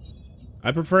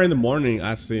 I prefer in the morning,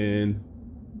 as in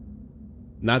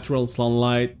natural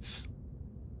sunlight,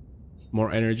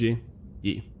 more energy.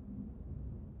 Yeah.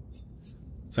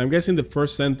 So I'm guessing the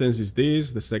first sentence is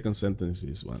this, the second sentence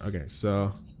is one. Okay,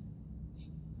 so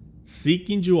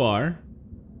seeking you are.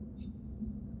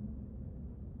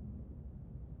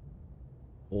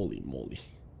 Holy moly.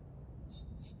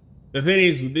 The thing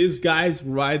is, these guys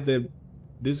write the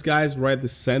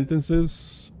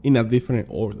sentences in a different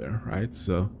order, right?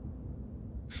 So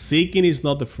seeking is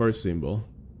not the first symbol.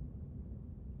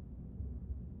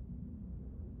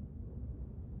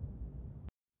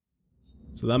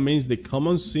 So that means the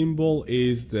common symbol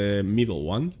is the middle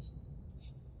one.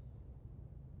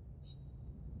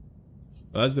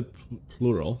 That's the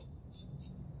plural.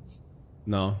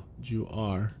 No, you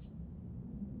are.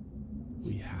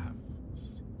 We have.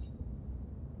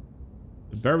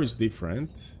 The verb is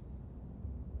different.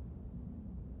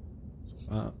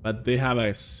 But they have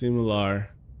a similar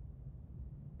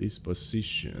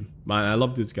disposition. Man, I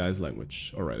love this guy's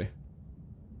language already.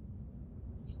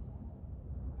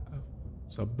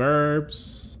 So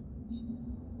verbs.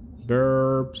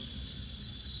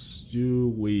 Verbs.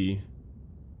 You, we.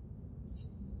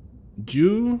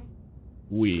 You,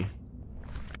 we.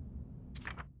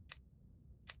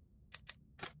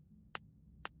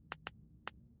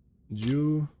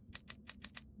 You,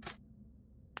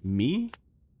 me?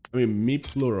 I mean, me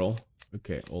plural.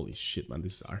 Okay, holy shit, man,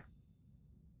 this is hard.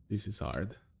 This is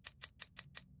hard.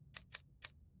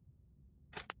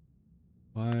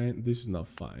 Fine, this is not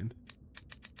fine.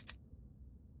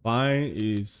 Fine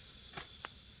is...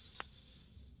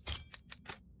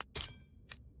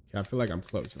 Okay, I feel like I'm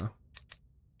close now.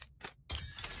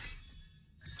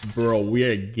 Bro, we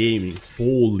are gaming.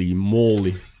 Holy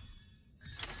moly.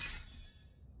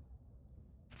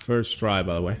 First try,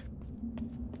 by the way.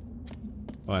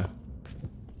 Alright.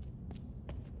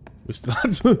 We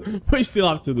still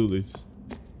have to do this.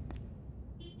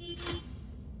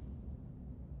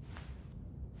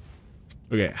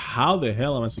 Okay, how the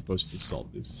hell am I supposed to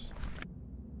solve this?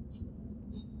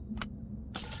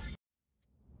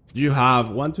 You have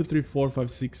 1, 2, 3, 4, 5,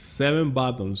 6, 7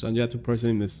 buttons, and you have to press it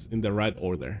in the right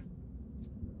order.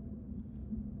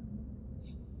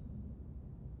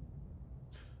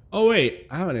 Oh wait,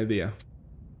 I have an idea.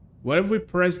 What if we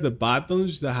press the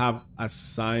buttons that have a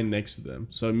sign next to them?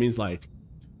 So it means like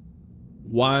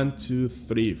 1, 2,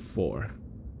 3, 4.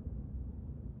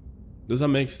 Does that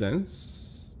make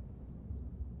sense?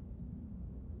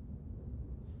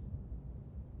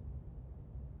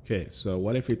 Okay, so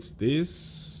what if it's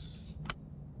this?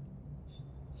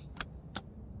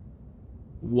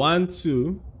 1,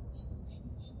 2,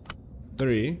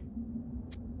 3,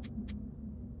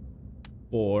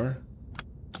 4.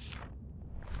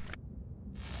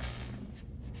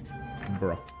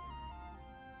 Bro.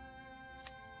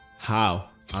 How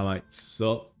am I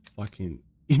so fucking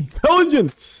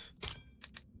intelligent?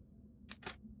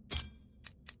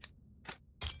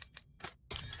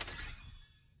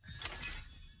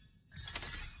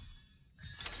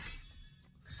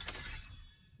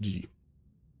 GG.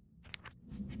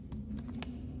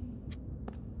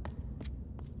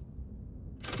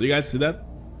 Do you guys see that?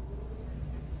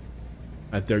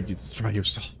 I dare you to try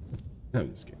yourself. I'm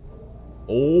just kidding.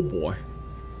 Oh boy.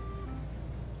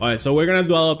 Alright, so we're gonna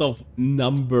do a lot of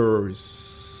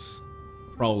numbers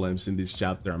problems in this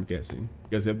chapter, I'm guessing.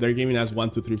 Because if they're giving us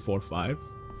 1, 2, 3, 4, 5.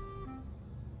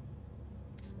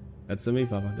 That's a me,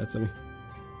 Papa. That's a me.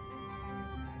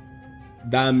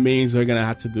 That means we're gonna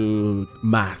have to do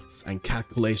maths and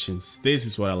calculations. This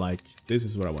is what I like. This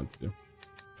is what I want to do.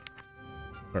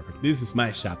 Perfect. This is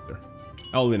my chapter.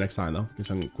 I'll be next time though, because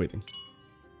I'm quitting.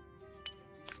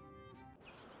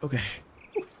 Okay.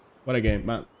 What a game,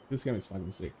 man. This game is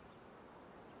fucking sick.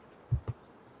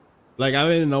 Like, I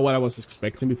didn't know what I was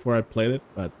expecting before I played it,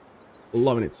 but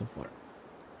loving it so far.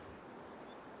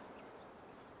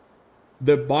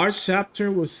 The bars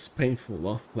chapter was painful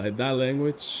though. Like, that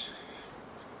language.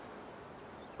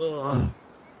 Ugh.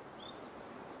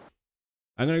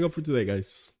 I'm gonna go for today,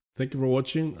 guys. Thank you for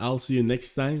watching. I'll see you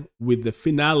next time with the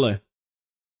finale.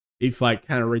 If I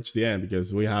can reach the end,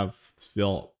 because we have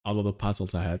still a lot of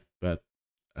puzzles ahead. But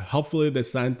hopefully the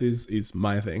scientist is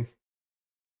my thing.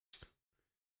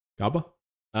 Kappa.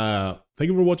 Thank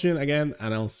you for watching again,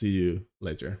 and I'll see you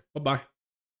later. Bye-bye.